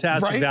be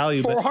fantastic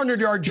value.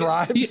 400-yard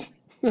drives.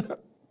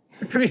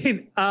 I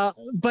mean,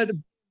 but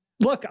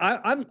look,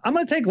 I'm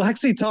going to take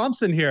Lexi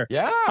Thompson here.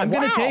 Yeah, I'm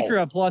going to take her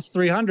at plus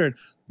 300.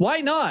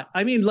 Why not?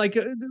 I mean, like,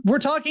 we're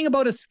talking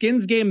about a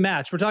skins game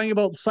match. We're talking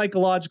about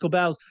psychological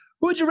battles.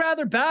 Who would you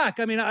rather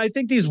back? I mean, I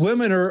think these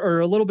women are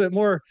a little bit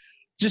more,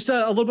 just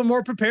a little bit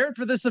more prepared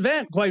for this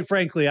event, quite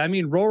frankly. I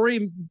mean,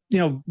 Rory,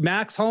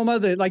 Max Homa,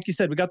 like you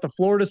said, we got the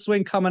Florida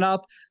Swing coming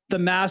up, the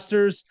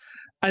Masters.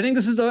 I think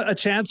this is a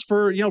chance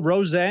for,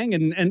 Rose Zhang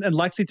and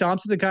Lexi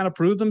Thompson to kind of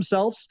prove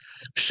themselves,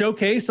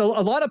 showcase. A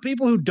lot of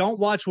people who don't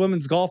watch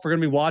women's golf are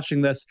going to be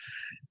watching this.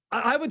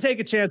 I would take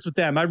a chance with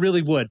them. I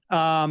really would.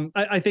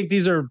 I think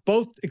these are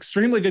both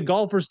extremely good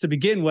golfers to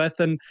begin with.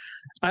 And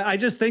I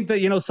just think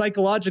that,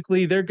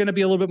 psychologically, they're going to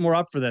be a little bit more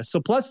up for this. So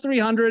plus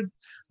 300,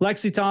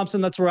 Lexi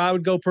Thompson, that's where I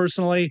would go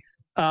personally.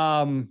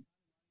 I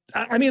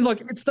mean,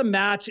 look, it's the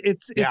match.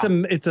 It's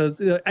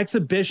a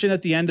exhibition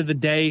at the end of the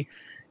day.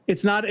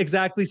 It's not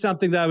exactly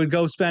something that I would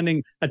go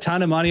spending a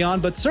ton of money on,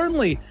 but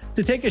certainly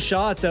to take a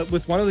shot that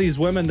with one of these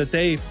women that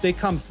they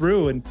come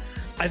through, and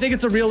I think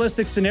it's a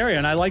realistic scenario,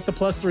 and I like the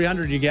plus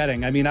 300 you're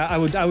getting. I mean, I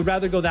would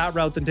rather go that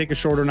route than take a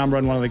shorter number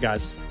on one of the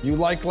guys. You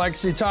like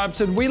Lexi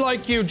Thompson. We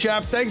like you,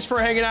 Jeff. Thanks for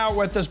hanging out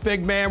with us,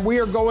 big man. We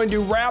are going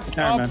to wrap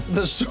up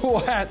the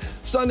Sweat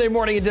Sunday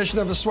morning edition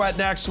of the Sweat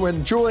next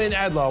when Julian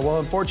Edlow will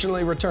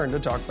unfortunately return to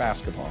talk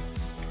basketball.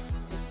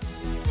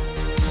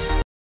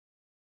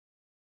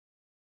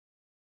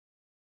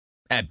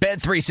 At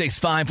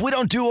Bet365, we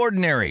don't do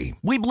ordinary.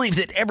 We believe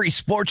that every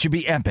sport should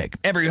be epic.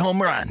 Every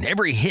home run,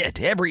 every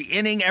hit, every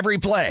inning, every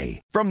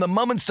play. From the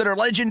moments that are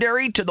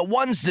legendary to the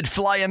ones that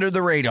fly under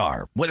the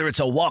radar. Whether it's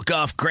a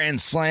walk-off grand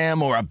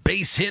slam or a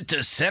base hit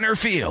to center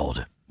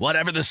field.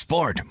 Whatever the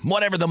sport,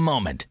 whatever the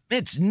moment.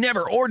 It's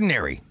never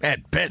ordinary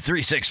at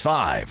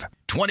Bet365.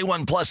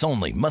 21 plus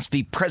only. Must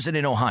be present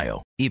in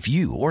Ohio. If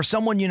you or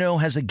someone you know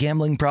has a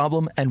gambling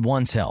problem and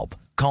wants help,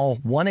 call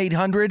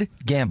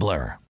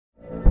 1-800-GAMBLER.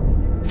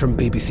 From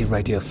BBC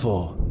Radio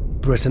 4,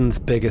 Britain's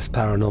biggest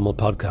paranormal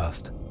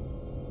podcast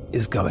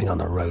is going on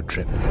a road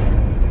trip.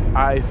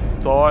 I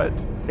thought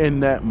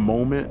in that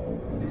moment,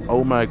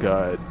 oh my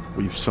God,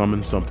 we've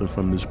summoned something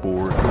from this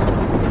board.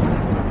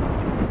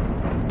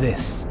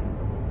 This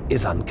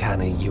is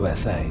Uncanny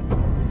USA.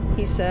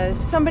 He says,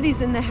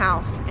 somebody's in the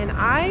house, and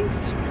I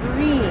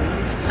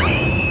screamed.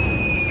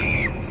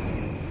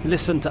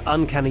 Listen to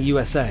Uncanny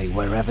USA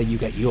wherever you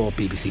get your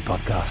BBC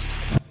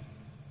podcasts,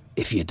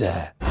 if you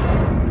dare.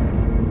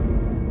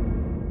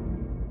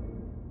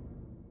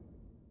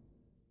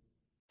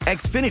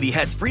 Xfinity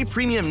has free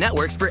premium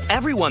networks for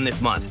everyone this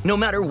month, no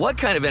matter what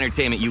kind of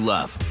entertainment you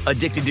love.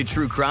 Addicted to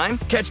true crime?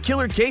 Catch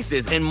killer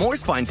cases and more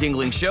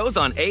spine-tingling shows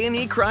on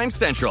A&E Crime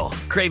Central.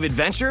 Crave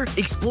adventure?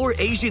 Explore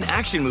Asian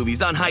action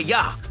movies on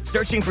Hi-Ya.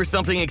 Searching for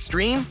something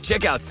extreme?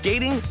 Check out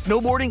skating,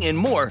 snowboarding, and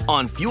more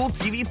on Fuel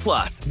TV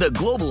Plus, the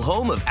global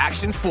home of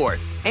action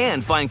sports.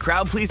 And find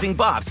crowd-pleasing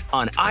bops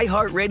on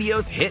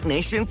iHeartRadio's Hit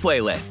Nation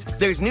playlist.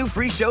 There's new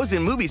free shows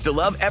and movies to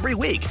love every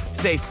week.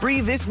 Say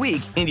free this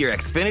week in your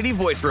Xfinity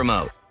voice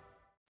remote.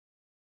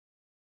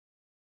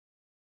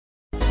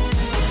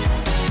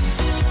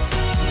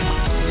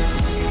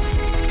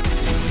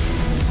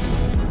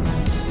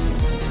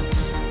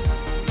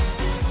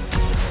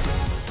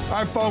 All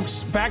right,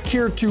 folks. Back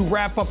here to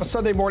wrap up a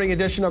Sunday morning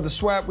edition of The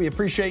Sweat. We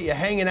appreciate you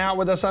hanging out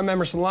with us. I'm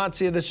Emerson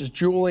Latzia. This is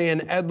Julian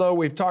Edlow.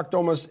 We've talked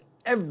almost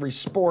every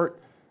sport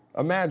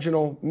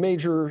imaginable,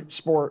 major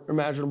sport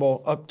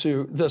imaginable up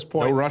to this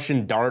point. No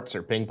Russian darts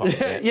or ping pong.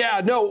 Yeah,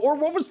 no. Or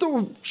what was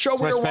the show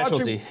we were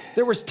specialty. watching?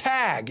 There was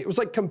tag. It was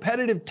like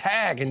competitive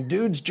tag and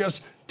dudes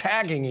just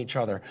tagging each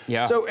other.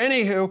 Yeah. So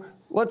anywho,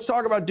 let's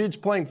talk about dudes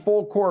playing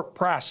full court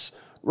press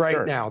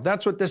right now.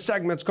 That's what this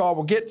segment's called.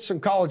 We'll get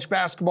some college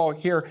basketball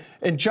here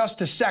in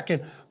just a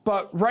second.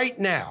 But right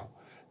now,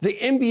 the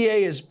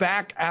NBA is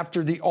back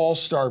after the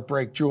All-Star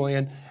break,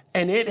 Julian,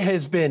 and it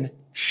has been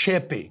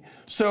chippy.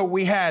 So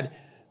we had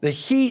the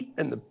Heat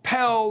and the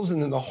Pels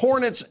and then the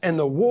Hornets and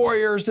the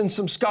Warriors and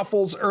some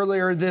scuffles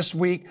earlier this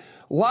week.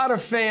 A lot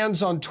of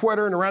fans on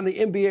Twitter and around the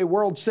NBA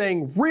world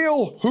saying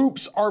real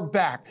hoops are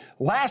back.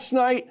 Last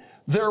night,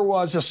 there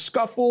was a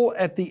scuffle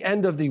at the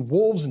end of the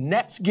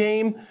Wolves-Nets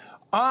game.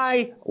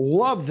 I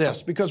love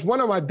this because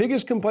one of my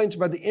biggest complaints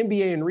about the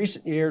NBA in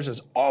recent years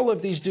is all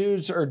of these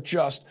dudes are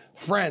just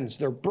friends.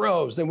 They're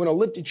bros. They want to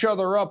lift each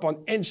other up on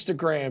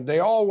Instagram. They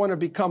all want to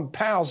become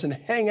pals and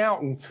hang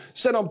out and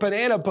sit on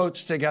banana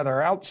boats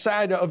together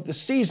outside of the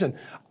season.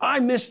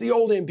 I miss the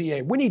old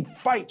NBA. We need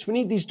fights. We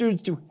need these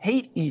dudes to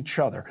hate each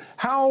other.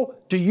 How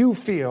do you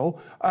feel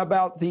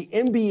about the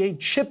NBA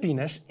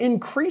chippiness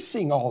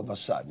increasing all of a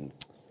sudden?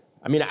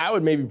 I mean, I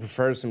would maybe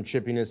prefer some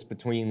chippiness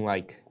between,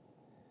 like,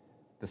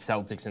 the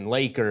Celtics and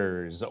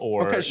Lakers,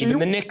 or even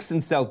the Knicks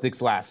and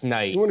Celtics last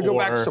night. You want to go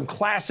back to some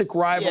classic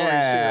rivalries here,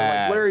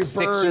 like Larry Bird,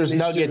 Sixers,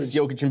 Nuggets,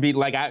 Jokic, and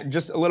Embiid.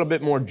 Just a little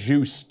bit more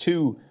juice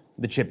to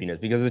the chippiness,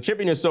 because the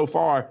chippiness so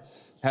far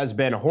has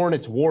been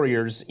Hornets,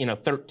 Warriors in a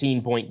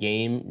 13-point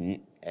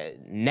game,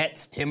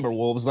 Nets,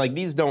 Timberwolves. Like,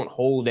 these don't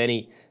hold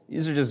any.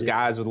 These are just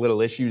guys with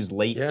little issues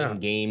late in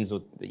games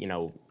with,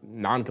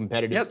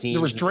 non-competitive teams.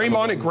 There was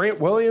Draymond and Grant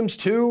Williams,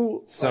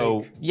 too.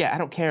 So, I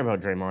don't care about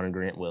Draymond and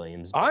Grant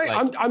Williams.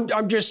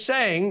 I'm just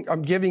saying,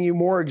 I'm giving you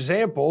more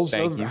examples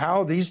of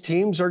how these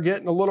teams are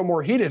getting a little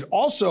more heated.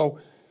 Also,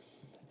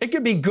 it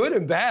could be good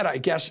and bad, I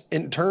guess,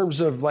 in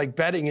terms of like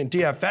betting and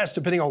DFS,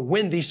 depending on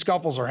when these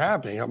scuffles are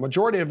happening. A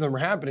majority of them are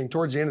happening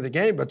towards the end of the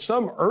game, but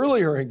some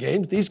earlier in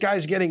games, these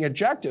guys getting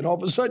ejected. All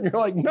of a sudden,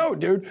 you're like, no,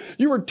 dude,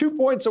 you were 2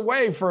 points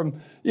away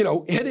from,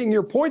 hitting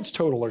your points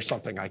total or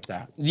something like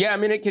that. Yeah, I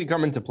mean, it could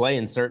come into play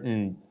in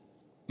certain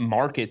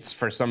markets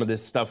for some of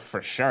this stuff for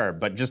sure,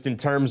 but just in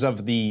terms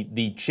of the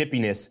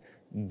chippiness,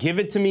 give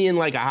it to me in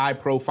like a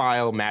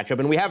high-profile matchup,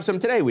 and we have some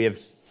today. We have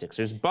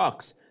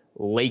Sixers-Bucks.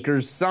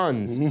 Lakers,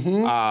 Suns,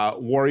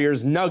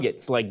 Warriors,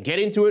 Nuggets. Like, get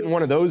into it in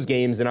one of those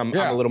games, and I'm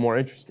a little more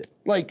interested.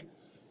 Like,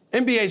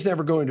 NBA's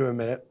never going to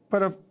admit it,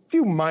 but a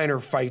few minor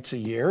fights a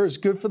year is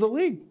good for the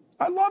league.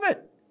 I love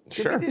it.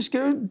 Sure. These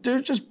good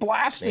dudes just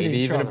blasting each other.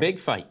 Maybe even a big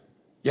fight.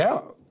 Yeah,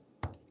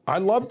 I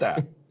love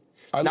that.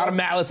 Not a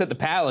malice at the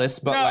palace,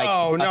 but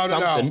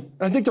something. No.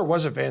 I think there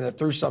was a fan that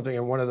threw something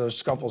in one of those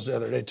scuffles the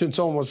other day, too. And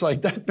someone was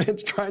like, that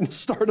fan's trying to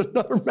start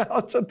another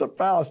malice at the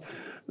palace.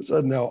 I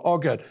said, no, all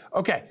good.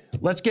 Okay,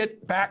 let's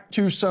get back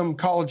to some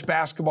college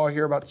basketball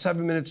here. About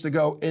 7 minutes to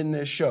go in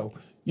this show.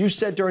 You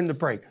said during the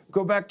break,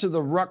 go back to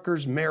the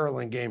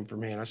Rutgers-Maryland game for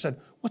me. And I said,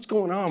 what's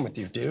going on with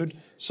you, dude?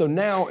 So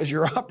now is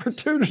your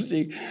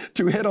opportunity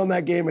to hit on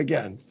that game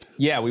again.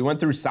 Yeah, we went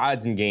through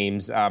sides and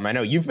games. I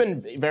know you've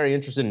been very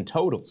interested in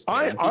totals.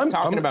 I'm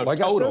talking about like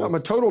totals. I said, I'm a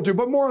total dude,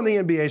 but more on the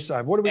NBA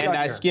side. What do we got here? And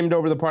I skimmed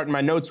over the part in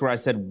my notes where I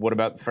said, what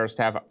about the first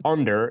half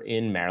under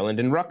in Maryland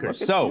and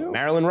Rutgers? So,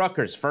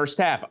 Maryland-Rutgers, first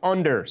half,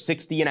 under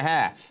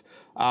 60.5.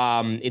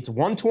 It's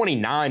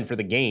 129 for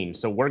the game.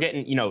 So we're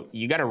getting,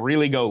 you got to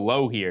really go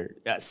low here.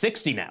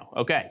 60 now.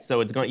 Okay,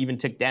 so it's going to even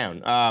tick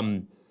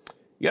down.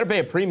 You got to pay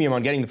a premium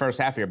on getting the first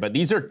half here, but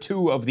these are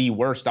two of the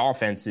worst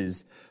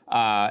offenses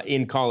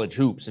in college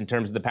hoops in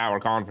terms of the power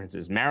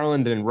conferences.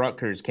 Maryland and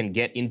Rutgers can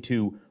get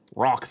into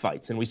rock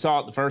fights, and we saw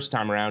it the first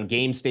time around.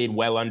 Game stayed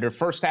well under.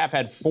 First half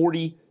had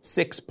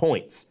 46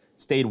 points,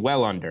 stayed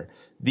well under.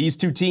 These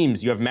two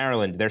teams, you have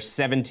Maryland, they're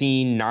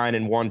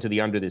 17-9-1 to the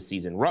under this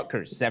season.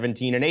 Rutgers,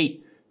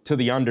 17-8 to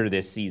the under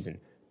this season.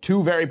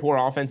 Two very poor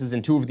offenses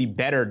and two of the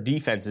better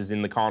defenses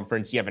in the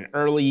conference. You have an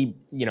early,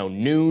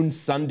 noon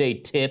Sunday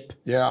tip.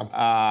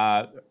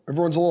 Yeah.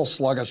 Everyone's a little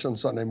sluggish on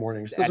Sunday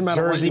mornings. Doesn't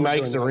matter Jersey what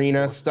Mike's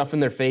Arena, stuffing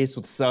their face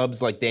with subs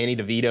like Danny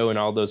DeVito and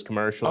all those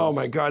commercials. Oh,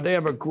 my God. They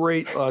have a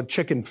great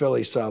chicken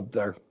Philly sub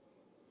there.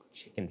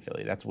 Chicken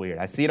Philly. That's weird.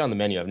 I see it on the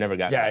menu. I've never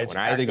gotten that one.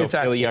 I either go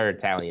Philly or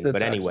Italian.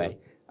 But anyway,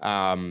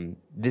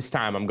 this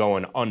time I'm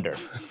going under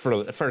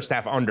for the first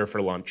half under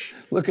for lunch.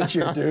 Look at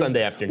you, dude.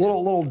 Sunday afternoon.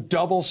 Little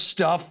double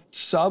stuffed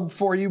sub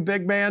for you,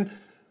 big man.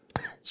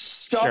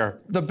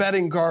 Stuff the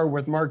betting guard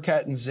with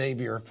Marquette and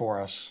Xavier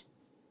for us.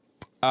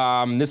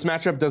 This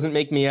matchup doesn't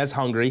make me as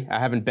hungry. I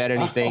haven't bet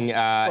anything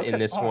in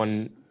this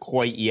one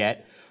quite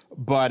yet.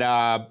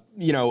 But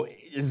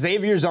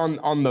Xavier's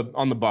on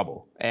the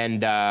bubble,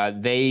 and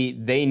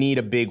they need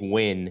a big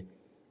win,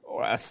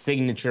 or a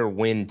signature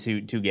win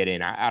to get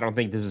in. I don't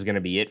think this is going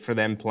to be it for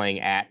them playing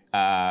at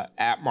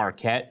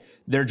Marquette.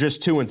 They're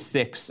just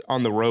 2-6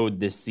 on the road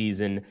this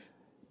season.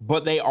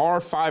 but they are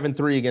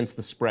 5-3 against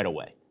the spread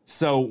away.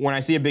 So when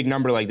I see a big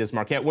number like this,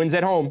 Marquette wins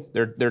at home.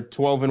 They're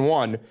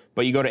 12-1,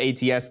 but you go to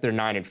ATS, they're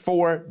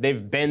 9-4.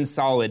 They've been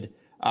solid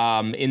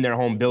in their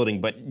home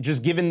building, but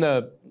just given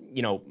the,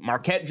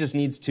 Marquette just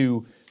needs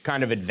to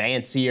kind of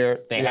advance here.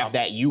 They have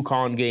that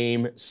UConn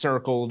game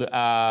circled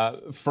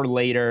for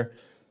later.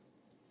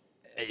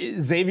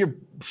 Xavier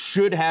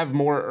should have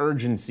more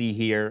urgency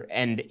here,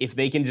 and if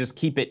they can just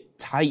keep it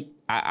tight,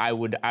 I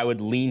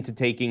would lean to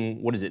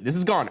taking, what is it? This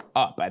has gone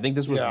up. I think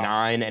this was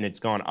 9, and it's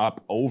gone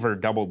up over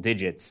double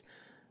digits.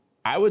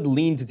 I would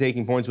lean to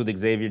taking points with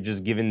Xavier,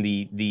 just given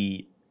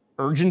the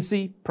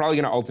urgency. Probably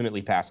going to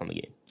ultimately pass on the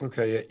game.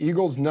 Okay, yeah.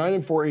 Eagles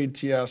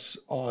 9-4 ATS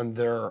on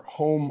their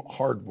home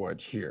hardwood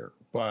here,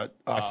 but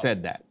I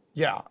said that.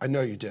 Yeah, I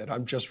know you did.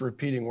 I'm just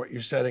repeating what you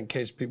said in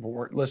case people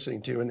weren't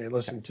listening to you and they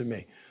listened to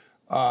me.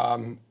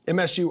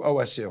 MSU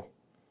OSU.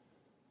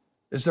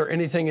 Is there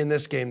anything in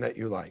this game that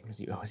you like?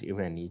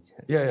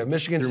 Yeah,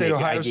 Michigan State,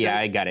 Ohio State? Yeah,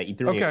 I got it. You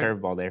threw me a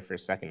curveball there for a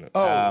second.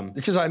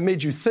 Because I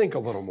made you think a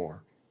little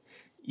more.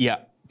 Yeah.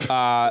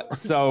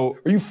 So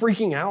are you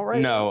freaking out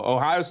right now? No,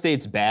 Ohio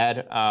State's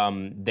bad.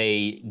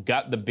 They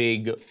got the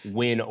big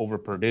win over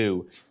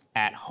Purdue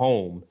at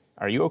home.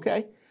 Are you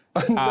okay?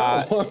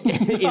 No,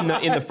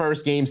 in the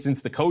first game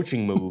since the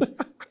coaching move.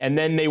 And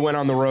then they went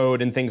on the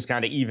road and things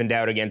kind of evened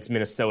out against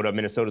Minnesota.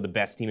 Minnesota, the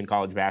best team in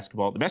college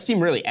basketball. The best team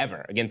really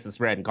ever against the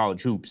spread in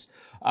college hoops.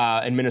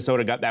 And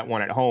Minnesota got that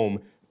one at home.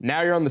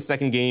 Now you're on the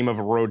second game of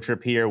a road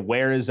trip here.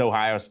 Where is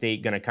Ohio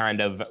State going to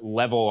kind of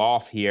level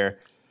off here?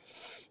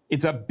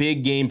 It's a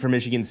big game for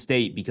Michigan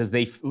State because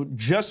they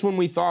just when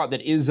we thought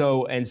that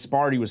Izzo and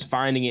Sparty was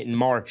finding it in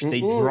March, they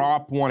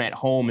drop one at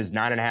home as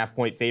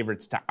 9.5-point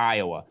favorites to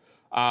Iowa.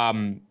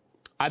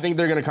 I think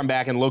they're going to come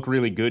back and look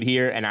really good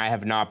here, and I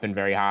have not been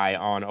very high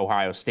on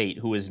Ohio State,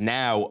 who is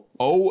now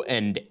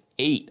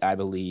 0-8, I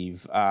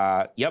believe.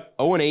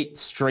 0-8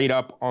 straight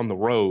up on the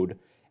road,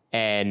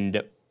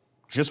 and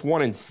just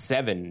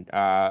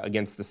 1-7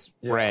 against the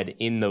spread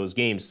in those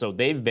games. So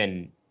they've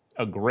been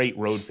a great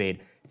road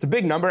fade. It's a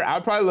big number. I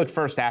would probably look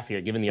first half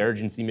here, given the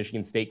urgency.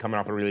 Michigan State coming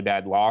off a really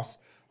bad loss.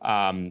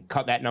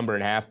 Cut that number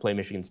in half, play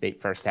Michigan State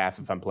first half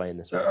if I'm playing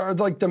this one. Are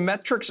the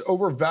metrics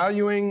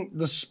overvaluing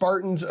the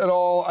Spartans at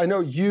all? I know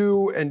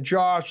you and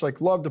Josh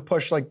love to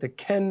push the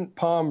Ken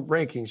Palm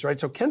rankings, right?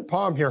 So Ken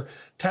Palm here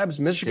tabs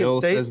Michigan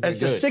State as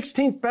the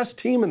 16th best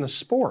team in the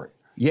sport.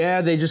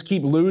 Yeah, they just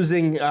keep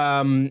losing.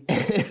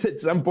 At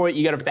some point,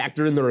 you got to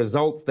factor in the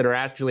results that are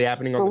actually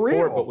happening on the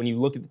court. But when you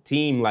look at the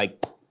team,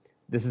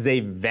 this is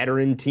a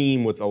veteran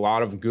team with a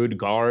lot of good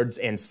guards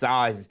and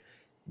size.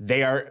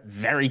 They are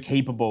very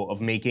capable of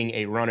making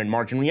a run in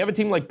March. And when you have a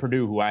team like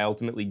Purdue, who I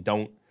ultimately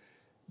don't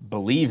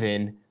believe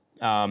in,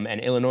 and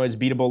Illinois is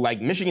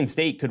beatable, Michigan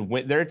State could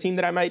win. They're a team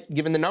that I might,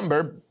 given the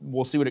number,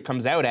 we'll see what it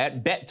comes out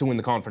at, bet to win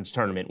the conference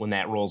tournament when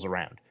that rolls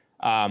around.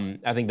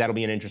 I think that'll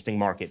be an interesting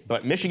market.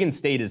 But Michigan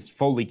State is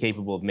fully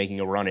capable of making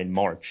a run in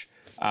March,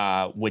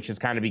 which has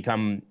kind of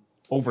become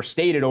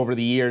overstated over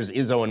the years.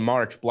 Izzo in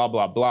March, blah,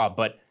 blah, blah.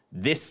 But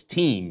this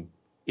team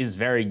is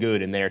very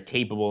good, and they're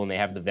capable, and they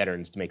have the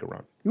veterans to make a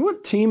run. You know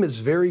what team is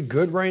very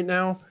good right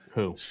now?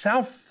 Who?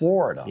 South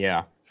Florida.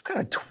 Yeah. They've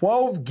got a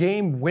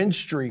 12-game win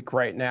streak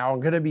right now. I'm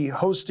going to be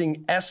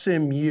hosting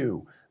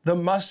SMU, the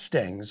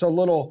Mustangs, a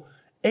little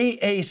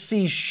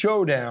AAC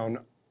showdown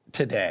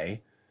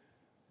today.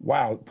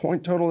 Wow,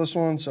 point total this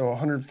one, so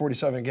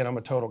 147. Again, I'm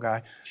a total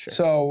guy. Sure.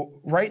 So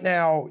right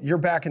now, you're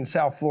back in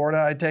South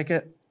Florida, I take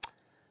it?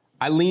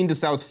 I lean to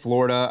South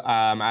Florida.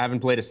 I haven't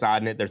played a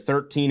side in it. They're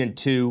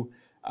 13-2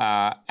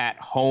 at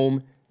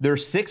home. They're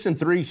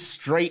 6-3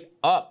 straight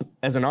up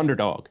as an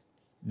underdog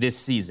this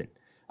season.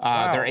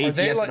 Wow. They're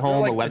ATS at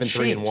home,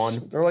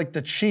 11-3-1. They're like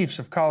the Chiefs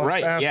of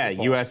college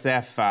basketball. Yeah,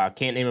 USF.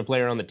 Can't name a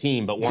player on the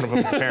team, but one of them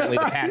is apparently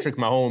the Patrick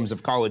Mahomes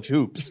of college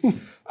hoops.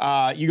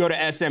 You go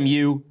to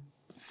SMU,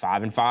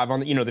 5-5 on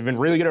the. They've been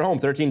really good at home,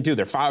 13-2.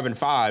 They're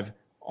 5-5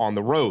 on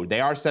the road. They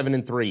are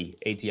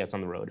 7-3 ATS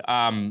on the road.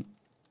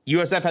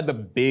 USF had the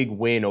big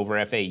win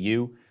over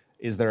FAU.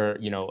 Is there, a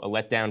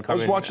letdown coming? I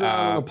was watching that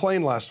on the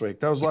plane last week.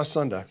 That was last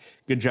Sunday.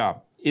 Good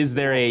job. Is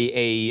there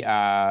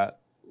a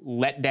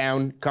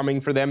letdown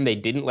coming for them? They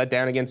didn't let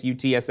down against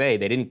UTSA.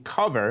 They didn't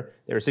cover.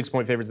 They were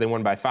 6-point favorites. They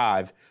won by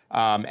 5.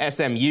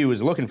 SMU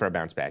is looking for a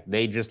bounce back.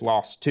 They just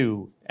lost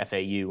to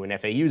FAU, and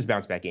FAU's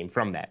bounce back game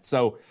from that.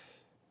 So,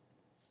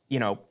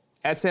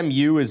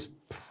 SMU is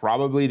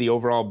probably the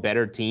overall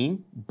better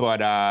team, but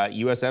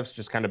USF's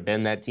just kind of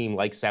been that team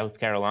like South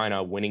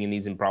Carolina, winning in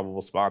these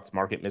improbable spots.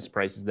 Market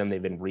misprices them.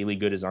 They've been really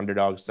good as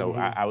underdogs, so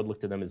I would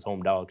look to them as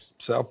home dogs.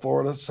 South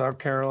Florida, South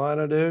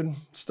Carolina, dude.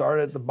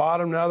 Started at the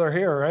bottom, now they're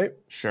here, right?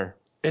 Sure.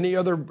 Any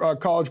other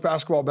college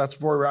basketball bets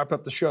before we wrap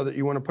up the show that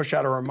you want to push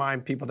out or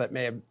remind people that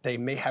they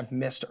may have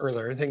missed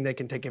earlier? Anything they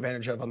can take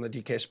advantage of on the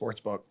DK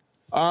Sportsbook?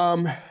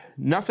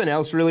 Nothing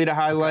else really to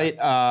highlight.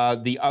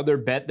 The other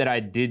bet that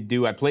I did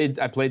do, I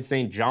played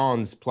St.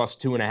 John's plus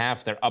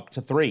 2.5. They're up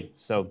to 3,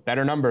 so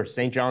better number.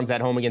 St. John's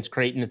at home against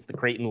Creighton. It's the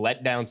Creighton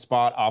letdown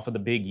spot off of the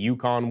big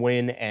UConn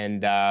win,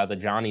 and the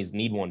Johnnies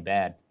need one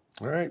bad.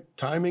 All right,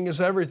 timing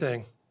is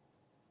everything.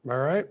 All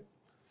right?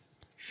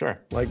 Sure.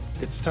 Like,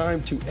 it's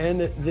time to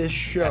end this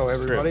show, That's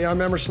everybody. true.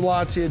 I'm Emerson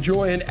Lotzi,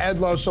 Joy, and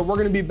Edlo. So we're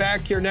going to be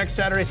back here next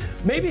Saturday.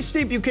 Maybe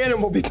Steve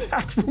Buchanan will be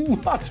back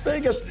from Las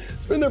Vegas.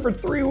 It's been there for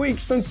 3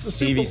 weeks since the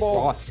Stevie Super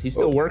Bowl. Slots. He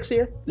still works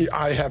here?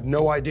 I have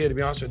no idea, to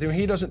be honest with you.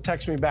 He doesn't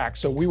text me back.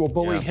 So we will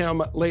bully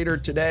him later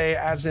today,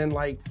 as in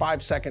like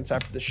 5 seconds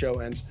after the show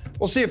ends.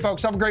 We'll see you,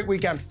 folks. Have a great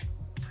weekend.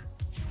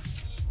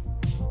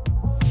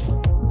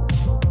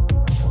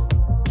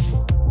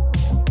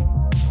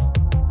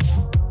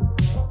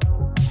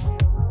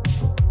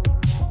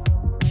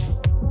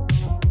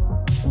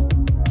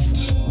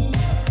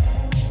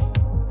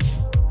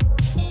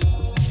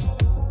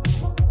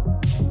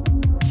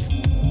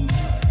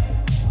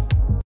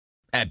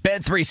 At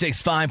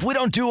Bet365, we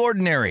don't do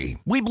ordinary.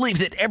 We believe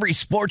that every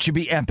sport should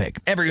be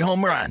epic. Every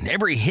home run,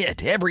 every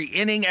hit, every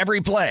inning,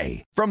 every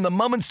play. From the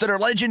moments that are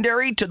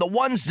legendary to the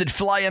ones that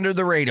fly under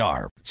the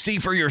radar. See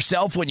for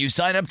yourself when you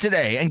sign up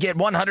today and get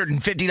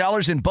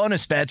 $150 in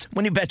bonus bets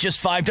when you bet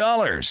just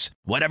 $5.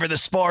 Whatever the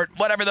sport,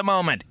 whatever the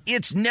moment,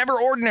 it's never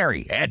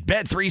ordinary at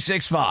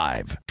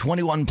Bet365.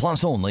 21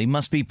 plus only.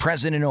 Must be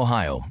present in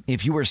Ohio.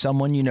 If you or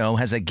someone you know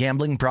has a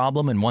gambling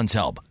problem and wants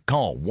help,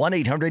 call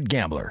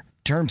 1-800-GAMBLER.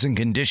 Terms and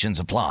conditions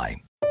apply.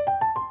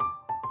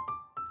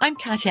 I'm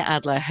Katya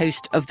Adler,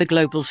 host of The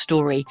Global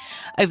Story.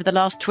 Over the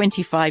last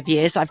 25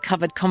 years, I've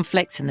covered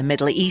conflicts in the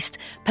Middle East,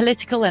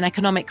 political and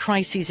economic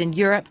crises in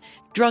Europe,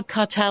 drug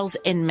cartels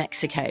in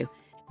Mexico.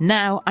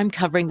 Now I'm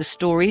covering the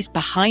stories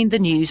behind the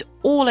news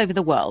all over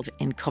the world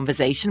in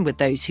conversation with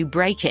those who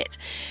break it.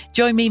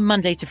 Join me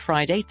Monday to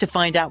Friday to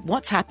find out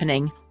what's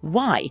happening,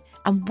 why,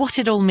 and what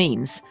it all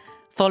means.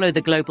 Follow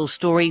The Global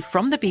Story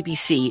from the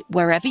BBC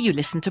wherever you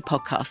listen to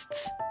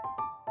podcasts.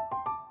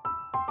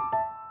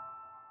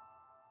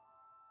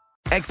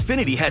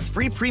 Xfinity has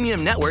free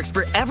premium networks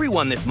for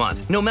everyone this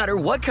month, no matter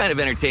what kind of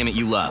entertainment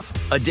you love.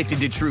 Addicted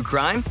to true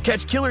crime?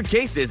 Catch killer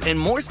cases and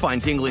more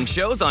spine-tingling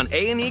shows on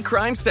A&E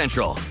Crime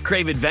Central.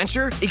 Crave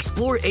adventure?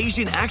 Explore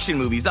Asian action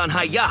movies on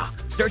Hi-Ya.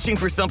 Searching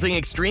for something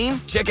extreme?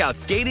 Check out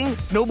skating,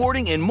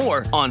 snowboarding, and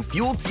more on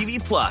Fuel TV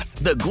Plus,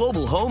 the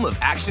global home of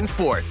action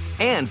sports.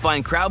 And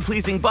find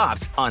crowd-pleasing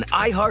bops on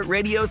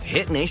iHeartRadio's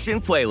Hit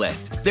Nation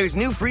playlist. There's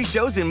new free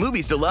shows and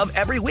movies to love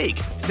every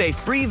week. Say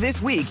free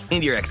this week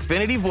in your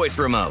Xfinity voice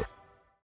remote.